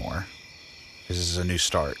that anymore because this is a new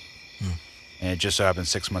start. And it just so happened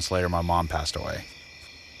 6 months later, my mom passed away.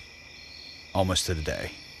 Almost to the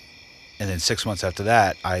day. And then 6 months after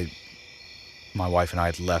that, my wife and I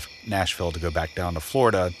had left Nashville to go back down to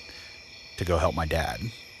Florida to go help my dad.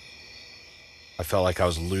 I felt like I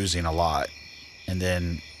was losing a lot. And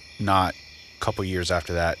then not a couple years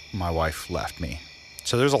after that, my wife left me.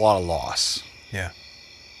 So there's a lot of loss. Yeah.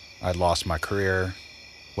 I'd lost my career,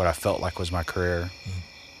 what I felt like was my career.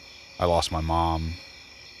 I lost my mom,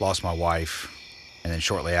 lost my wife, and then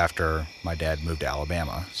shortly after, my dad moved to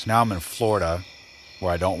Alabama. So now I'm in Florida,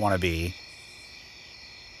 where I don't want to be,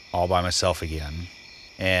 all by myself again.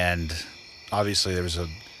 And obviously there was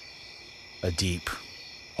a deep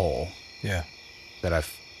hole that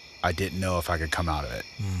I didn't know if I could come out of it.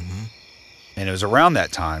 And it was around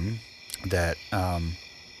that time that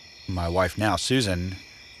my wife now, Susan,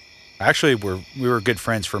 actually we were good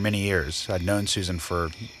friends for many years. I'd known Susan for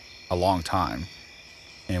a long time,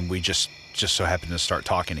 and we just so happened to start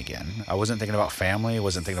talking again. I wasn't thinking about family,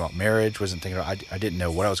 wasn't thinking about marriage, I didn't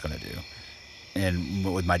know what I was going to do.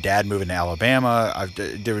 And with my dad moving to Alabama,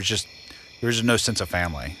 there was just no sense of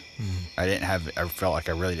family. I felt like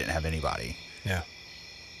I really didn't have anybody. Yeah.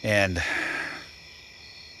 And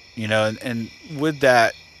and with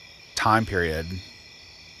that time period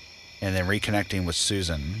and then reconnecting with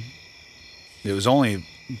Susan, it was only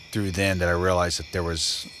through then that I realized that there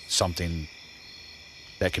was something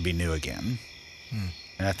that could be new again.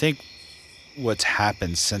 And I think what's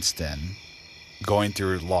happened since then, going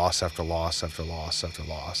through loss after loss after loss after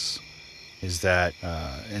loss, is that,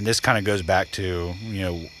 and this kind of goes back to,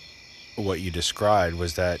 what you described,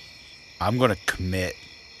 was that I'm going to commit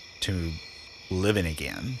to living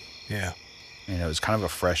again. Yeah. It's kind of a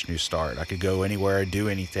fresh new start. I could go anywhere, do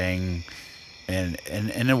anything. And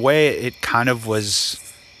in a way, it kind of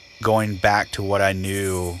was going back to what I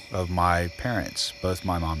knew of my parents, both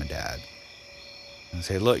my mom and dad. And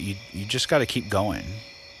say, look, you just got to keep going.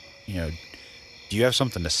 Do you have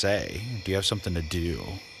something to say? Do you have something to do?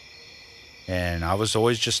 And I was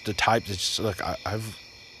always just the type that's just, look,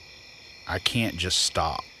 I can't just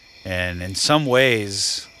stop. And in some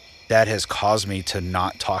ways, that has caused me to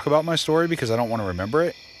not talk about my story because I don't want to remember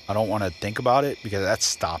it. I don't want to think about it because that's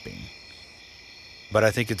stopping. But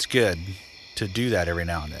I think it's good to do that every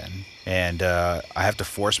now and then. And I have to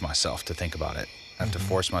force myself to think about it. I have to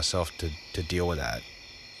force myself to deal with that.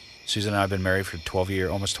 Susan and I have been married for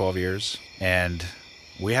almost 12 years. And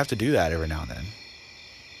we have to do that every now and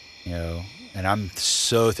then. And I'm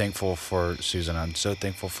so thankful for Susan. I'm so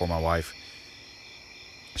thankful for my wife.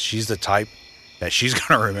 She's the type that she's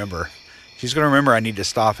going to remember. She's going to remember I need to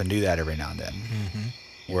stop and do that every now and then.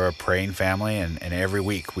 Mm-hmm. We're a praying family, and every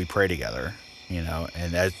week we pray together,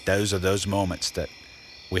 and those are those moments that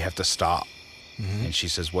we have to stop. Mm-hmm. And she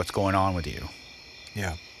says, what's going on with you?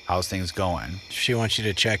 Yeah. How's things going? She wants you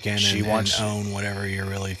to check in and own whatever you're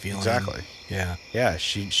really feeling. Exactly. Yeah. Yeah,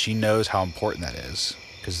 she knows how important that is,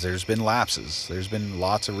 because there's been lapses. There's been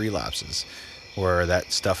lots of relapses where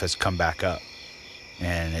that stuff has come back up.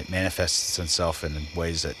 And it manifests itself in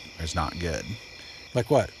ways that is not good. Like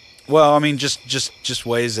what? Well, I mean, just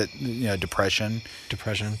ways that, depression,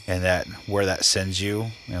 and that where that sends you,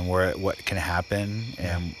 and what can happen,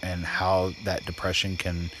 and how that depression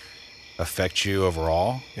can affect you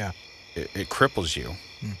overall. Yeah, it cripples you.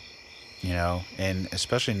 And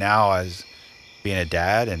especially now as being a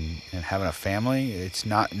dad and having a family, it's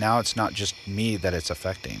not just me that it's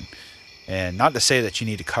affecting, and not to say that you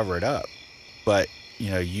need to cover it up, but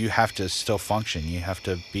you have to still function. You have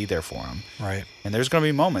to be there for them. Right. And there's going to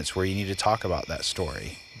be moments where you need to talk about that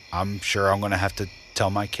story. I'm sure I'm going to have to tell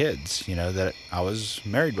my kids, that I was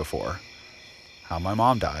married before, how my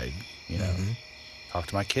mom died, Mm-hmm. Talk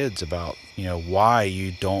to my kids about, why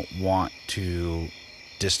you don't want to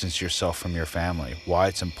distance yourself from your family, why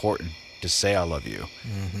it's important to say I love you,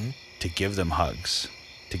 mm-hmm. to give them hugs,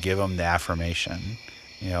 to give them the affirmation.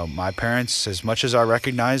 My parents, as much as I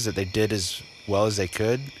recognize that they did as well as they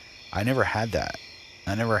could, I never had that.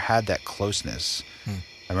 I never had that closeness.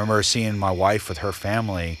 I remember seeing my wife with her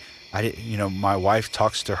family. My wife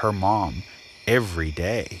talks to her mom every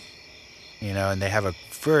day, and they have a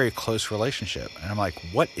very close relationship. And I'm like,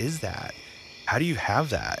 what is that? How do you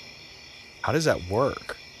have that? How does that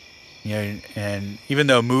work? And even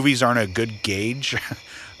though movies aren't a good gauge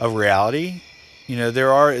of reality,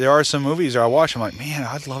 there are some movies that I watch, I'm like, man,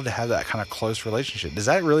 I'd love to have that kind of close relationship. Does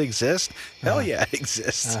that really exist? Hell yeah, it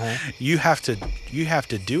exists. You have to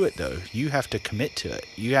do it though. You have to commit to it.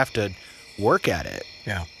 You have to work at it.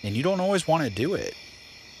 Yeah. And you don't always want to do it.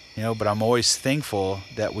 But I'm always thankful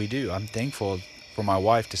that we do. I'm thankful for my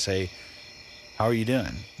wife to say, how are you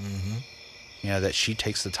doing? Mm-hmm. That she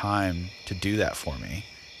takes the time to do that for me.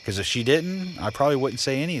 Because if she didn't, I probably wouldn't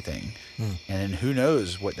say anything. And then who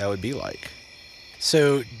knows what that would be like.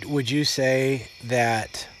 So would you say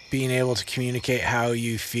that being able to communicate how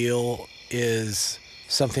you feel is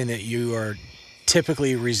something that you are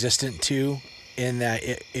typically resistant to, in that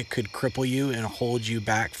it could cripple you and hold you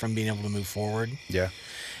back from being able to move forward? Yeah.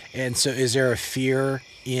 And so is there a fear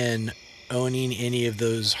in owning any of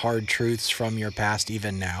those hard truths from your past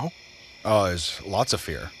even now? Oh, there's lots of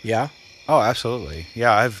fear. Yeah? Oh, absolutely.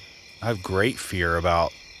 Yeah, I have great fear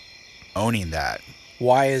about owning that.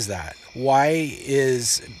 Why is that? Why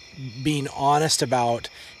is being honest about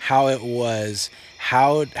how it was,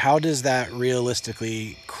 how does that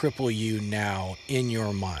realistically cripple you now in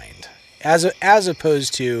your mind? As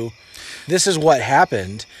opposed to, this is what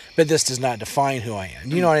happened, but this does not define who I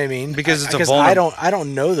am. You know what I mean? Because I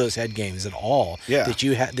don't know those head games at all. Yeah. That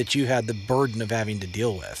you had the burden of having to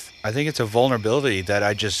deal with. I think it's a vulnerability that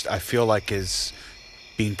I feel like is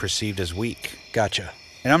being perceived as weak. Gotcha.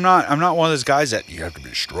 And I'm not one of those guys that you have to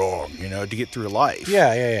be strong, to get through life.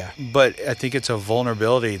 Yeah. But I think it's a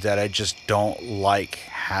vulnerability that I just don't like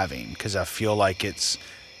having, because I feel like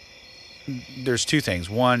there's two things.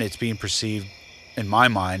 One, it's being perceived in my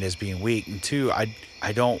mind as being weak, and two, I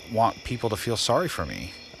don't want people to feel sorry for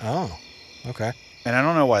me. Oh, okay. And I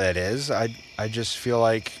don't know why that is. I just feel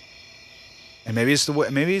like, and maybe it's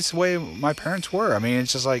the way my parents were. I mean,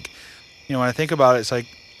 it's just like, when I think about it, it's like,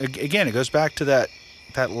 again, it goes back to that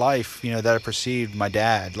life, that I perceived my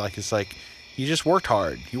dad. Like, it's like You just worked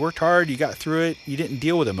hard. You worked hard. You got through it. You didn't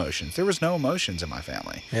deal with emotions. There was no emotions in my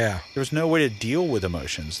family. Yeah. There was no way to deal with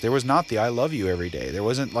emotions. There was not the I love you every day. There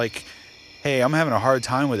wasn't like, hey, I'm having a hard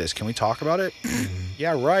time with this. Can we talk about it?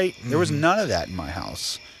 Yeah, right. There was none of that in my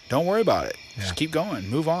house. Don't worry about it. Yeah. Just keep going.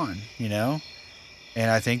 Move on, you know?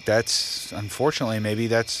 And I think that's, unfortunately, maybe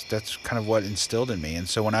that's kind of what instilled in me. And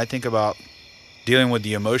so when I think about dealing with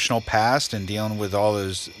the emotional past and dealing with all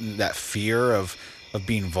that fear of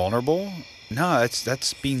being vulnerable, no,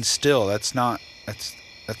 that's being still. That's talking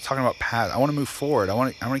about past. I want to move forward. I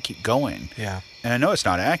want to keep going. Yeah. And I know it's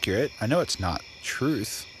not accurate. I know it's not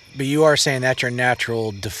truth. But you are saying that's your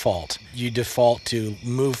natural default. You default to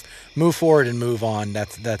move forward and move on.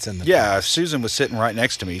 That's in the Yeah, if Susan was sitting right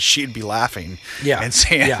next to me, she'd be laughing and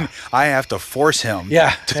saying, I have to force him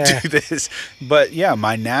to do this. But yeah,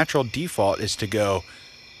 my natural default is to go,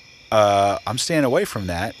 I'm staying away from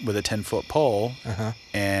that with a 10-foot pole,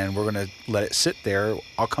 and we're going to let it sit there.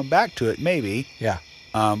 I'll come back to it maybe. Yeah.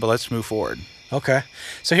 But let's move forward. Okay.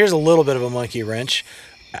 So here's a little bit of a monkey wrench.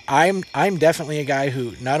 I'm definitely a guy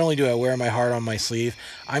who not only do I wear my heart on my sleeve,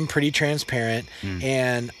 I'm pretty transparent,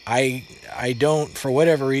 and I don't, for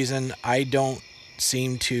whatever reason, I don't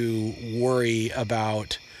seem to worry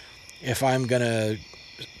about if I'm going to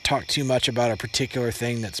talk too much about a particular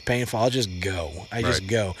thing that's painful. I'll just go. I just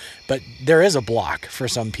go. But there is a block for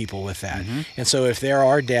some people with that. And so if there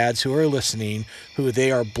are dads who are listening who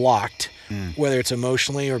they are blocked, whether it's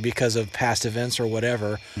emotionally or because of past events or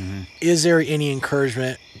whatever, is there any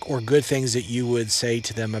encouragement or good things that you would say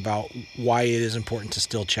to them about why it is important to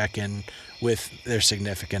still check in with their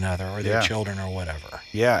significant other or their children or whatever?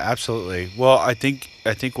 Yeah, absolutely. Well, I think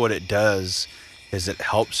what it does is it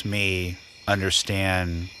helps me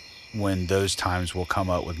understand when those times will come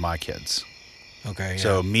up with my kids. Okay. Yeah.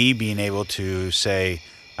 So me being able to say,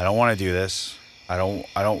 I don't want to do this. I don't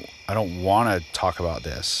want to talk about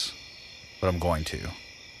this, but I'm going to.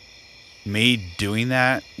 Me doing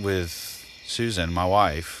that with Susan, my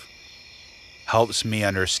wife, helps me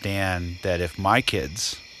understand that if my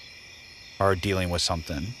kids are dealing with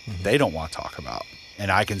something they don't want to talk about, and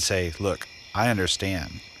I can say, look, I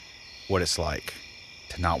understand what it's like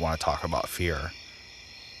to not want to talk about fear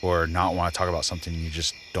or not want to talk about something you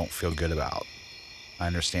just don't feel good about. I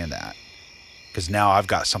understand that. Because now I've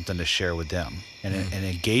got something to share with them, and it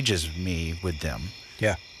engages me with them.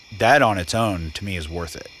 Yeah. That on its own, to me, is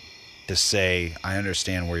worth it. To say, I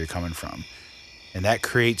understand where you're coming from. And that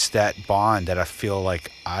creates that bond that I feel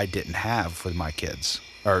like I didn't have with my kids,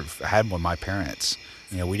 or had with my parents.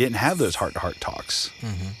 You know, we didn't have those heart-to-heart talks.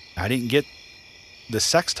 I didn't get the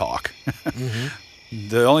sex talk.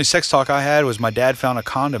 The only sex talk I had was my dad found a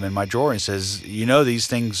condom in my drawer and says, you know, these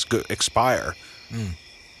things expire.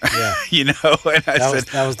 Yeah. You know, and I said,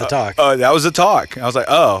 that was the talk. That was the talk. I was like,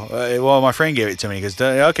 well, my friend gave it to me. He goes,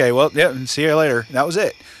 okay, well, yeah, see you later. That was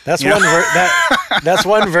it. That's that's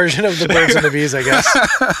one version of the birds and the bees, I guess.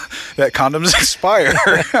 That condoms expire.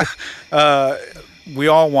 We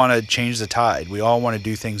all want to change the tide. We all want to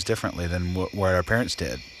do things differently than what our parents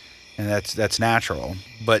did. And that's natural.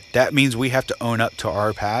 But that means we have to own up to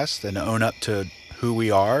our past and own up to who we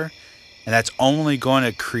are. And that's only going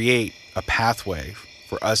to create a pathway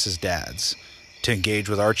for us as dads to engage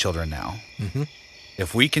with our children now.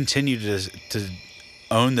 If we continue to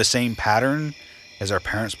own the same pattern as our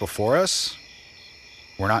parents before us,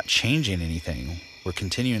 we're not changing anything. We're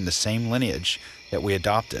continuing the same lineage that we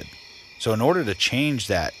adopted. So in order to change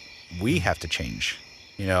that, we have to change.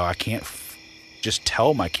 You know, I can't just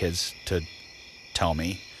tell my kids to tell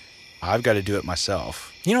me. I've got to do it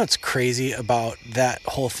myself. You know what's crazy about that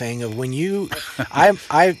whole thing of when you,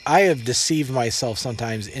 I have deceived myself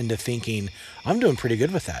sometimes into thinking I'm doing pretty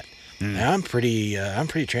good with that. And I'm pretty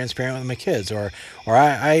transparent with my kids, or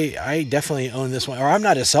I definitely own this one, or I'm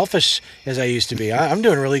not as selfish as I used to be. I'm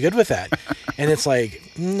doing really good with that. And it's like,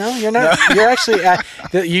 no, you're not. No. You're actually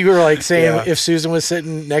you were like saying if Susan was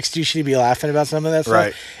sitting next to you, she'd be laughing about some of that stuff.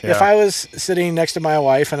 Right. Yeah. If I was sitting next to my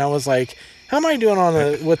wife and I was like, how am I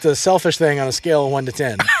doing with the selfish thing on a scale of 1 to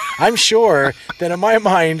 10? I'm sure that in my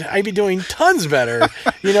mind, I'd be doing tons better.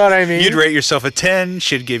 You know what I mean? You'd rate yourself a 10,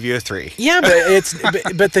 she'd give you a 3. Yeah,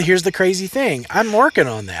 but here's the crazy thing. I'm working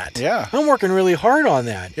on that. Yeah. I'm working really hard on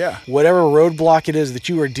that. Yeah. Whatever roadblock it is that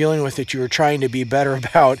you are dealing with, that you are trying to be better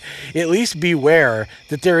about, at least beware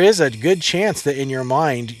that there is a good chance that in your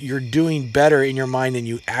mind, you're doing better in your mind than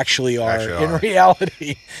you actually are in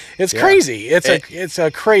reality. It's crazy. It's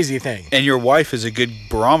a crazy thing. And your wife is a good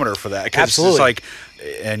barometer for that. Absolutely. It's like,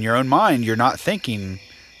 in your own mind, you're not thinking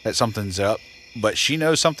that something's up. but she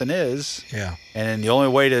knows something is. Yeah. And then the only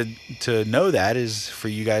way to know that is for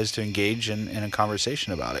you guys to engage in a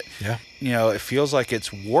conversation about it. Yeah. It feels like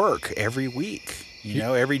it's work every week,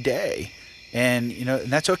 every day. And,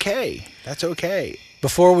 and that's okay. That's okay.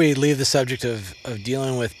 Before we leave the subject of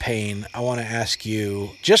dealing with pain, I want to ask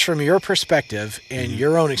you, just from your perspective and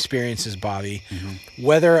your own experiences, Bobby,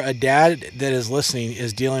 whether a dad that is listening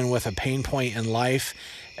is dealing with a pain point in life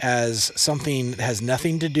as something that has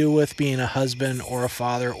nothing to do with being a husband or a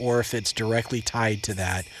father, or if it's directly tied to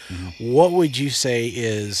that, what would you say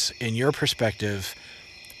is, in your perspective,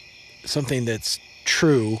 something that's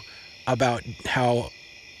true about how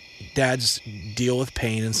dads deal with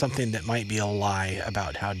pain, and something that might be a lie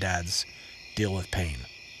about how dads deal with pain?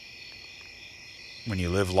 When you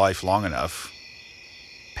live life long enough,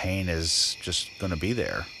 pain is just going to be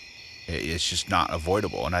there. It's just not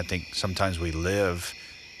avoidable. And I think sometimes we live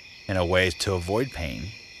in a way to avoid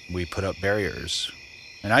pain. We put up barriers.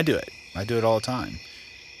 And I do it. I do it all the time.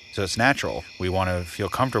 So it's natural. We want to feel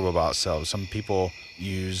comfortable about ourselves. Some people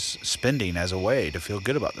use spending as a way to feel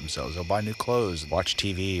good about themselves. They'll buy new clothes, watch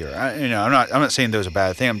TV, or I'm not saying those are a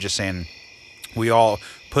bad thing. I'm just saying we all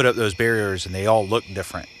put up those barriers and they all look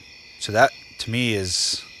different. So that to me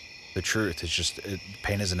is the truth. It's just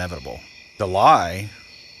pain is inevitable. The lie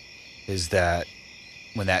is that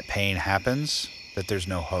when that pain happens, that there's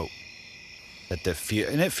no hope. And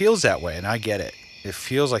it feels that way, and I get it. It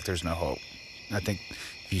feels like there's no hope. I think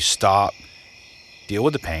if you stop, deal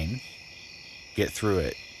with the pain, get through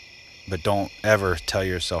it, but don't ever tell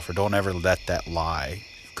yourself, or don't ever let that lie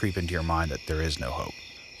creep into your mind that there is no hope.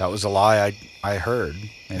 That was a lie I heard,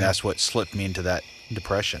 and that's what slipped me into that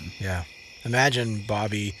depression. Yeah. Imagine,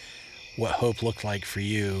 Bobby, what hope looked like for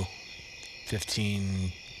you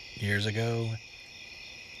 15 years ago.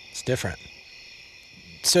 It's different.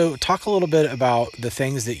 So talk a little bit about the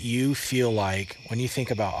things that you feel like when you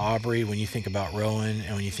think about Aubrey, when you think about Rowan,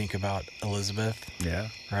 and when you think about Elizabeth. Yeah.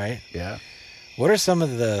 Right? Yeah. What are some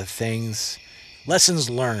of the things, lessons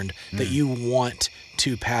learned, that you want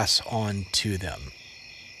to pass on to them?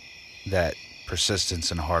 That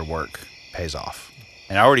persistence and hard work pays off.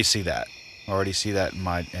 And I already see that.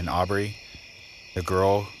 In Aubrey. The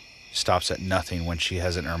girl stops at nothing when she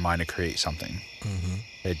has it in her mind to create something. Mm-hmm.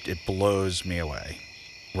 It blows me away.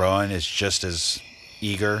 Rowan is just as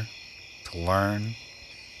eager to learn.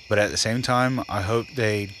 But at the same time, I hope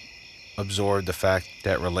they absorb the fact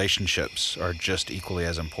that relationships are just equally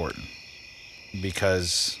as important.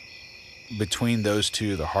 Because between those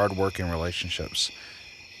two, the hard-working relationships,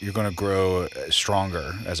 you're going to grow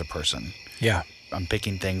stronger as a person. Yeah. I'm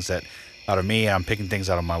picking things out of me, and I'm picking things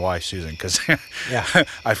out of my wife, Susan, because yeah.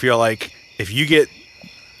 I feel like if you get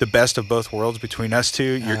the best of both worlds between us two,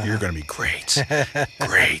 you're going to be great.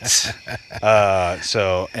 Great.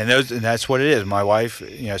 And that's what it is. My wife,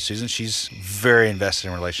 Susan, she's very invested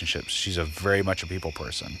in relationships. She's very much a people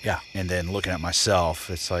person. Yeah. And then looking at myself,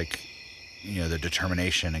 it's like, the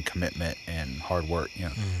determination and commitment and hard work,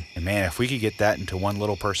 And man, if we could get that into one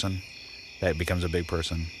little person, that becomes a big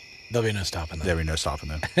person. There'll be no stopping them. There'll be no stopping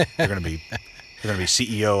them. They're going to be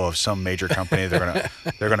CEO of some major company. They're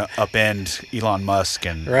gonna upend Elon Musk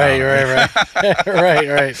and right.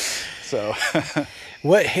 right. So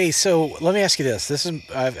what? Hey, so let me ask you this.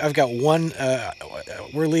 I've got one.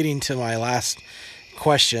 We're leading to my last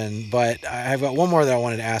question, but I've got one more that I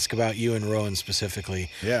wanted to ask about you and Rowan specifically.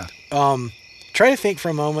 Yeah. Try to think for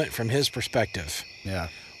a moment from his perspective. Yeah.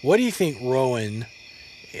 What do you think Rowan?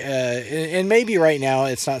 And maybe right now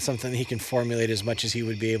it's not something that he can formulate as much as he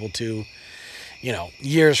would be able to,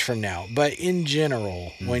 years from now. But in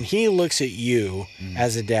general, when he looks at you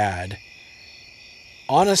as a dad,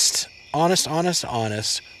 honest,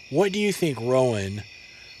 what do you think Rowan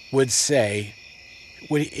would say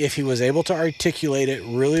if he was able to articulate it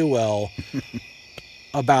really well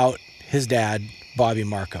about his dad, Bobby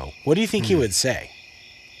Marco? What do you think he would say?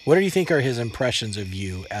 What do you think are his impressions of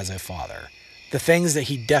you as a father? The things that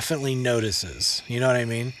he definitely notices. You know what I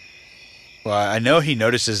mean? Well, I know he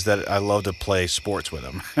notices that I love to play sports with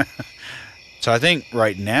him. So I think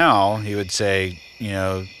right now he would say,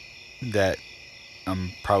 that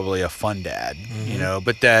I'm probably a fun dad,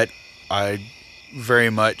 but that I very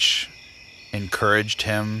much encouraged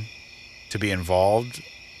him to be involved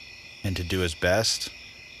and to do his best,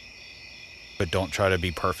 but don't try to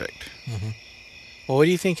be perfect. Mm-hmm. Well, what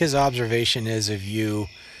do you think his observation is of you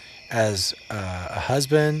as a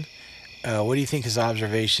husband? What do you think his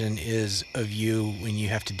observation is of you when you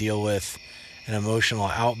have to deal with an emotional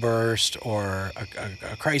outburst or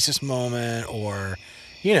a crisis moment, or,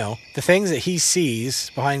 the things that he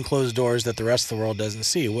sees behind closed doors that the rest of the world doesn't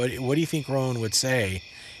see? What do you think Rowan would say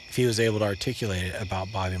if he was able to articulate it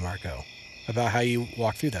about Bobby Marco, about how you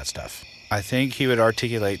walk through that stuff? I think he would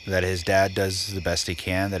articulate that his dad does the best he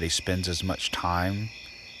can, that he spends as much time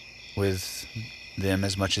with them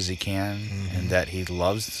as much as he can, and that he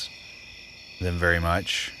loves them very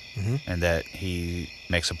much, and that he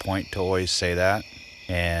makes a point to always say that,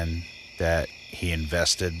 and that he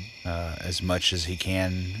invested as much as he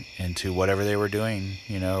can into whatever they were doing,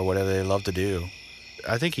 or whatever they love to do.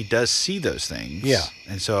 I think he does see those things. Yeah.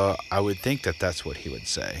 And so I would think that that's what he would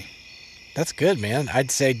say. That's good, man. I'd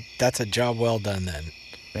say that's a job well done then.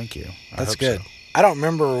 Thank you. That's good. So. I don't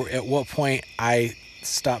remember at what point I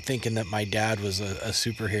stopped thinking that my dad was a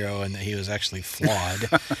superhero and that he was actually flawed.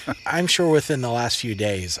 I'm sure within the last few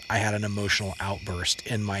days I had an emotional outburst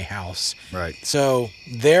in my house. Right. So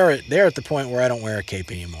they're at the point where I don't wear a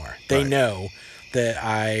cape anymore. They know that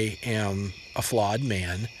I am a flawed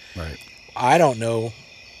man. Right. I don't know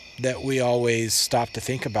that we always stop to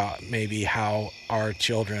think about maybe how our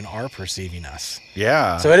children are perceiving us.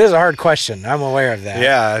 Yeah. So it is a hard question. I'm aware of that.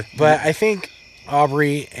 Yeah. But I think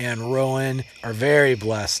Aubrey and Rowan are very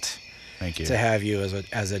blessed. Thank you. To have you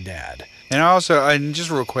as a dad. And just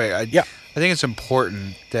real quick, I think it's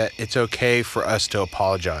important that it's okay for us to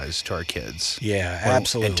apologize to our kids. Yeah,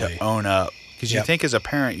 absolutely. And to own up. Because you think as a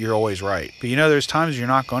parent you're always right. But there's times you're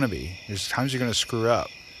not going to be. There's times you're going to screw up.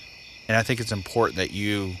 And I think it's important that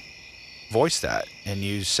you voice that and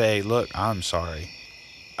you say, look, I'm sorry.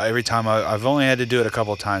 Every time I've only had to do it a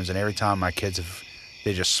couple of times, and every time my kids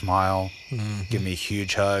they just smile, give me a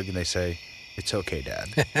huge hug, and they say, it's okay,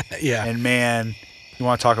 Dad. Yeah. And man, you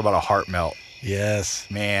want to talk about a heart melt. Yes.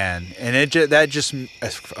 Man. And that just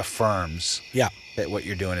affirms that what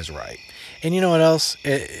you're doing is right. And you know what else?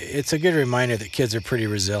 It's a good reminder that kids are pretty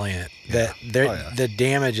resilient, that the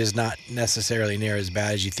damage is not necessarily near as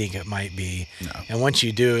bad as you think it might be. No. And once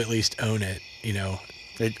you do, at least own it,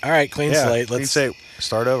 all right, clean slate. Let's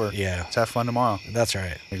start over. Yeah. Let's have fun tomorrow. That's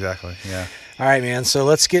right. Exactly. Yeah. All right, man. So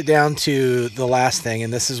let's get down to the last thing,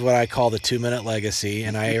 and this is what I call the 2-minute legacy.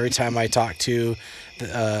 And every time I talk to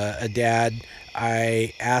a dad,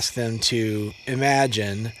 I ask them to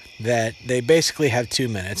imagine that they basically have 2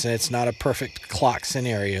 minutes, and it's not a perfect clock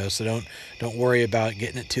scenario, so don't worry about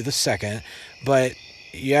getting it to the second. But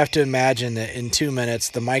you have to imagine that in 2 minutes,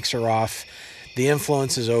 the mics are off, the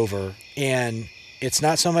influence is over, and it's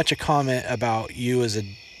not so much a comment about you as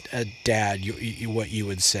a dad, what you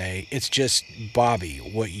would say. It's just Bobby,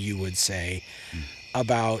 what you would say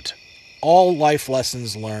about all life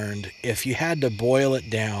lessons learned. If you had to boil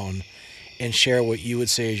it down and share what you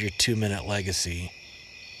would say is your 2-minute legacy,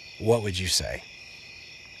 what would you say?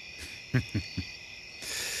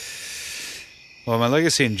 Well, my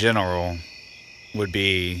legacy in general would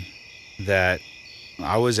be that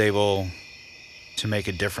I was able to make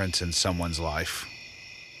a difference in someone's life,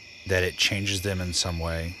 that it changes them in some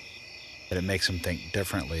way, that it makes them think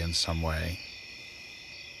differently in some way.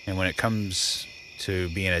 And when it comes to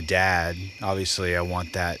being a dad, obviously I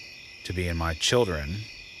want that to be in my children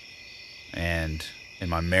and in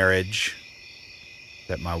my marriage,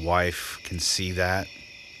 that my wife can see that,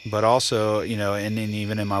 but also, and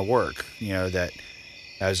even in my work, that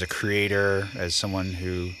as a creator, as someone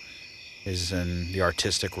who is in the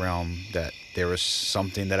artistic realm, that there was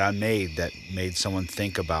something that I made that made someone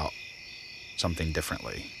think about something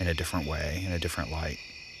differently, in a different way, in a different light.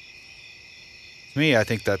 To me, I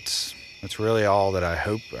think that's really all that I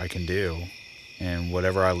hope I can do. And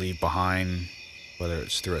whatever I leave behind, whether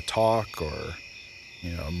it's through a talk or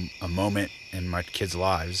a moment in my kids'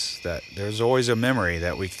 lives, that there's always a memory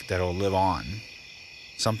that'll live on,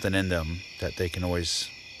 something in them that they can always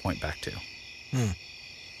point back to.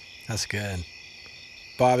 That's good.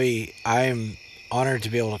 Bobby, I'm honored to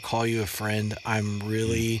be able to call you a friend. I'm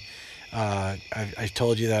really, I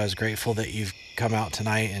told you that I was grateful that you've come out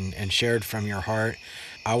tonight and shared from your heart.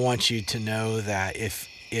 I want you to know that if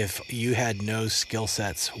you had no skill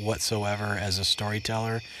sets whatsoever as a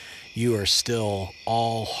storyteller, you are still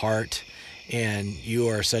all heart, and you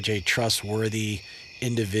are such a trustworthy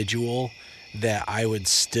individual that I would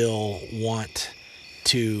still want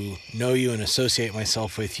to know you and associate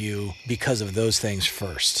myself with you because of those things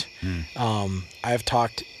first. I've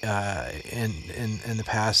talked in the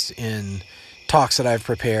past in talks that I've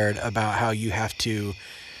prepared about how you have to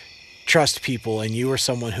trust people, and you were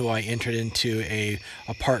someone who I entered into a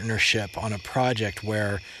partnership on a project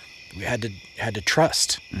where we had to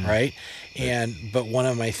trust, right? But one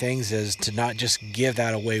of my things is to not just give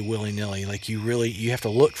that away willy-nilly. Like you have to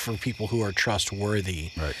look for people who are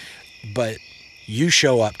trustworthy. Right. But you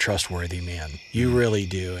show up trustworthy, man. You really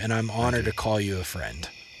do. And I'm honored to call you a friend.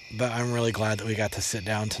 but I'm really glad that we got to sit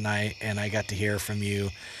down tonight and I got to hear from you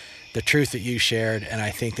the truth that you shared, and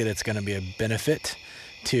I think that it's going to be a benefit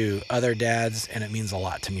to other dads, and it means a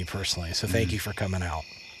lot to me personally. So thank you for coming out.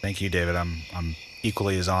 Thank you, David. I'm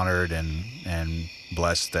equally as honored and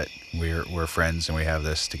blessed that we're friends and we have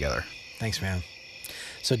this together. Thanks, man.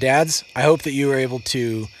 So dads, I hope that you were able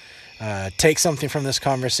to take something from this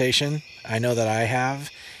conversation. I know that I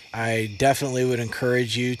have. I definitely would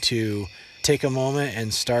encourage you to take a moment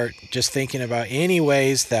and start just thinking about any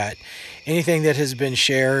ways that anything that has been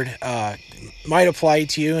shared might apply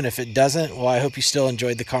to you. And if it doesn't, well, I hope you still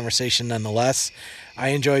enjoyed the conversation nonetheless. I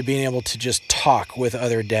enjoy being able to just talk with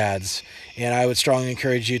other dads. And I would strongly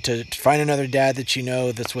encourage you to find another dad that you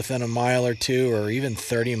know that's within a mile or two or even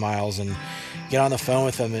 30 miles and get on the phone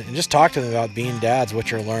with them and just talk to them about being dads, what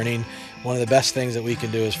you're learning. One of the best things that we can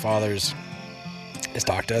do as fathers is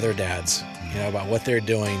talk to other dads, about what they're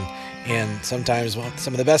doing. And sometimes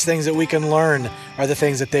some of the best things that we can learn are the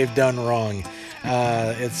things that they've done wrong.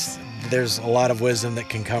 There's a lot of wisdom that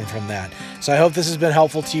can come from that. So I hope this has been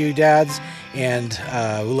helpful to you, dads, and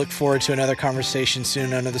we look forward to another conversation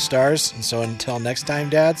soon under the stars. And so until next time,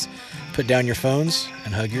 dads, put down your phones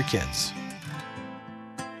and hug your kids.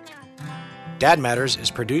 Dad Matters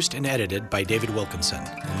is produced and edited by David Wilkinson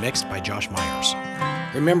and mixed by Josh Myers.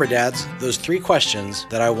 Remember, dads, those 3 questions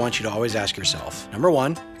that I want you to always ask yourself. Number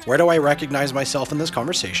 1, where do I recognize myself in this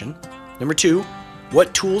conversation? Number 2,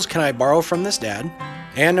 what tools can I borrow from this dad?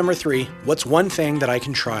 And number 3, what's one thing that I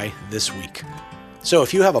can try this week? So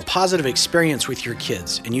if you have a positive experience with your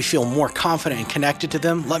kids and you feel more confident and connected to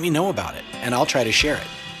them, let me know about it, and I'll try to share it.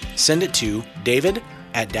 Send it to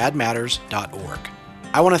david@dadmatters.org.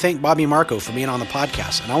 I want to thank Bobby Marco for being on the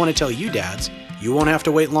podcast, and I want to tell you, dads, you won't have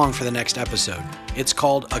to wait long for the next episode. It's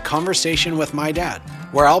called A Conversation with My Dad,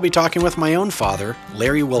 where I'll be talking with my own father,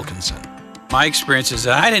 Larry Wilkinson. My experience is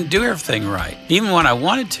that I didn't do everything right, even when I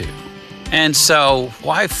wanted to. And so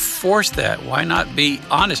why force that? Why not be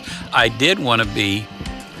honest? I did want to be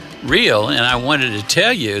real, and I wanted to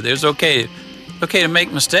tell you there's okay to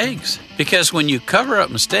make mistakes. Because when you cover up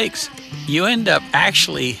mistakes, you end up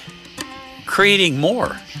actually creating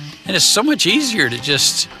more. And it's so much easier to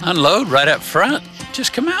just unload right up front.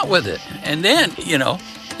 Just come out with it. And then,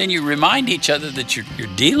 then you remind each other that you're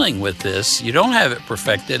dealing with this. You don't have it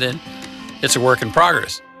perfected, and it's a work in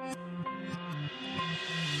progress.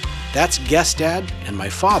 That's guest dad and my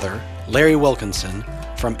father, Larry Wilkinson,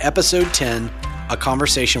 from episode 10, A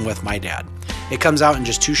Conversation with My Dad. It comes out in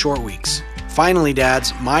just 2 short weeks. Finally,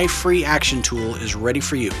 dads, my free action tool is ready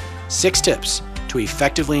for you. 6 tips to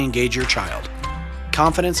effectively engage your child.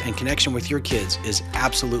 Confidence and connection with your kids is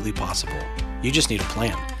absolutely possible. You just need a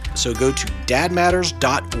plan. So go to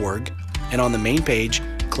dadmatters.org and on the main page,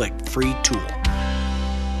 click Free Tool.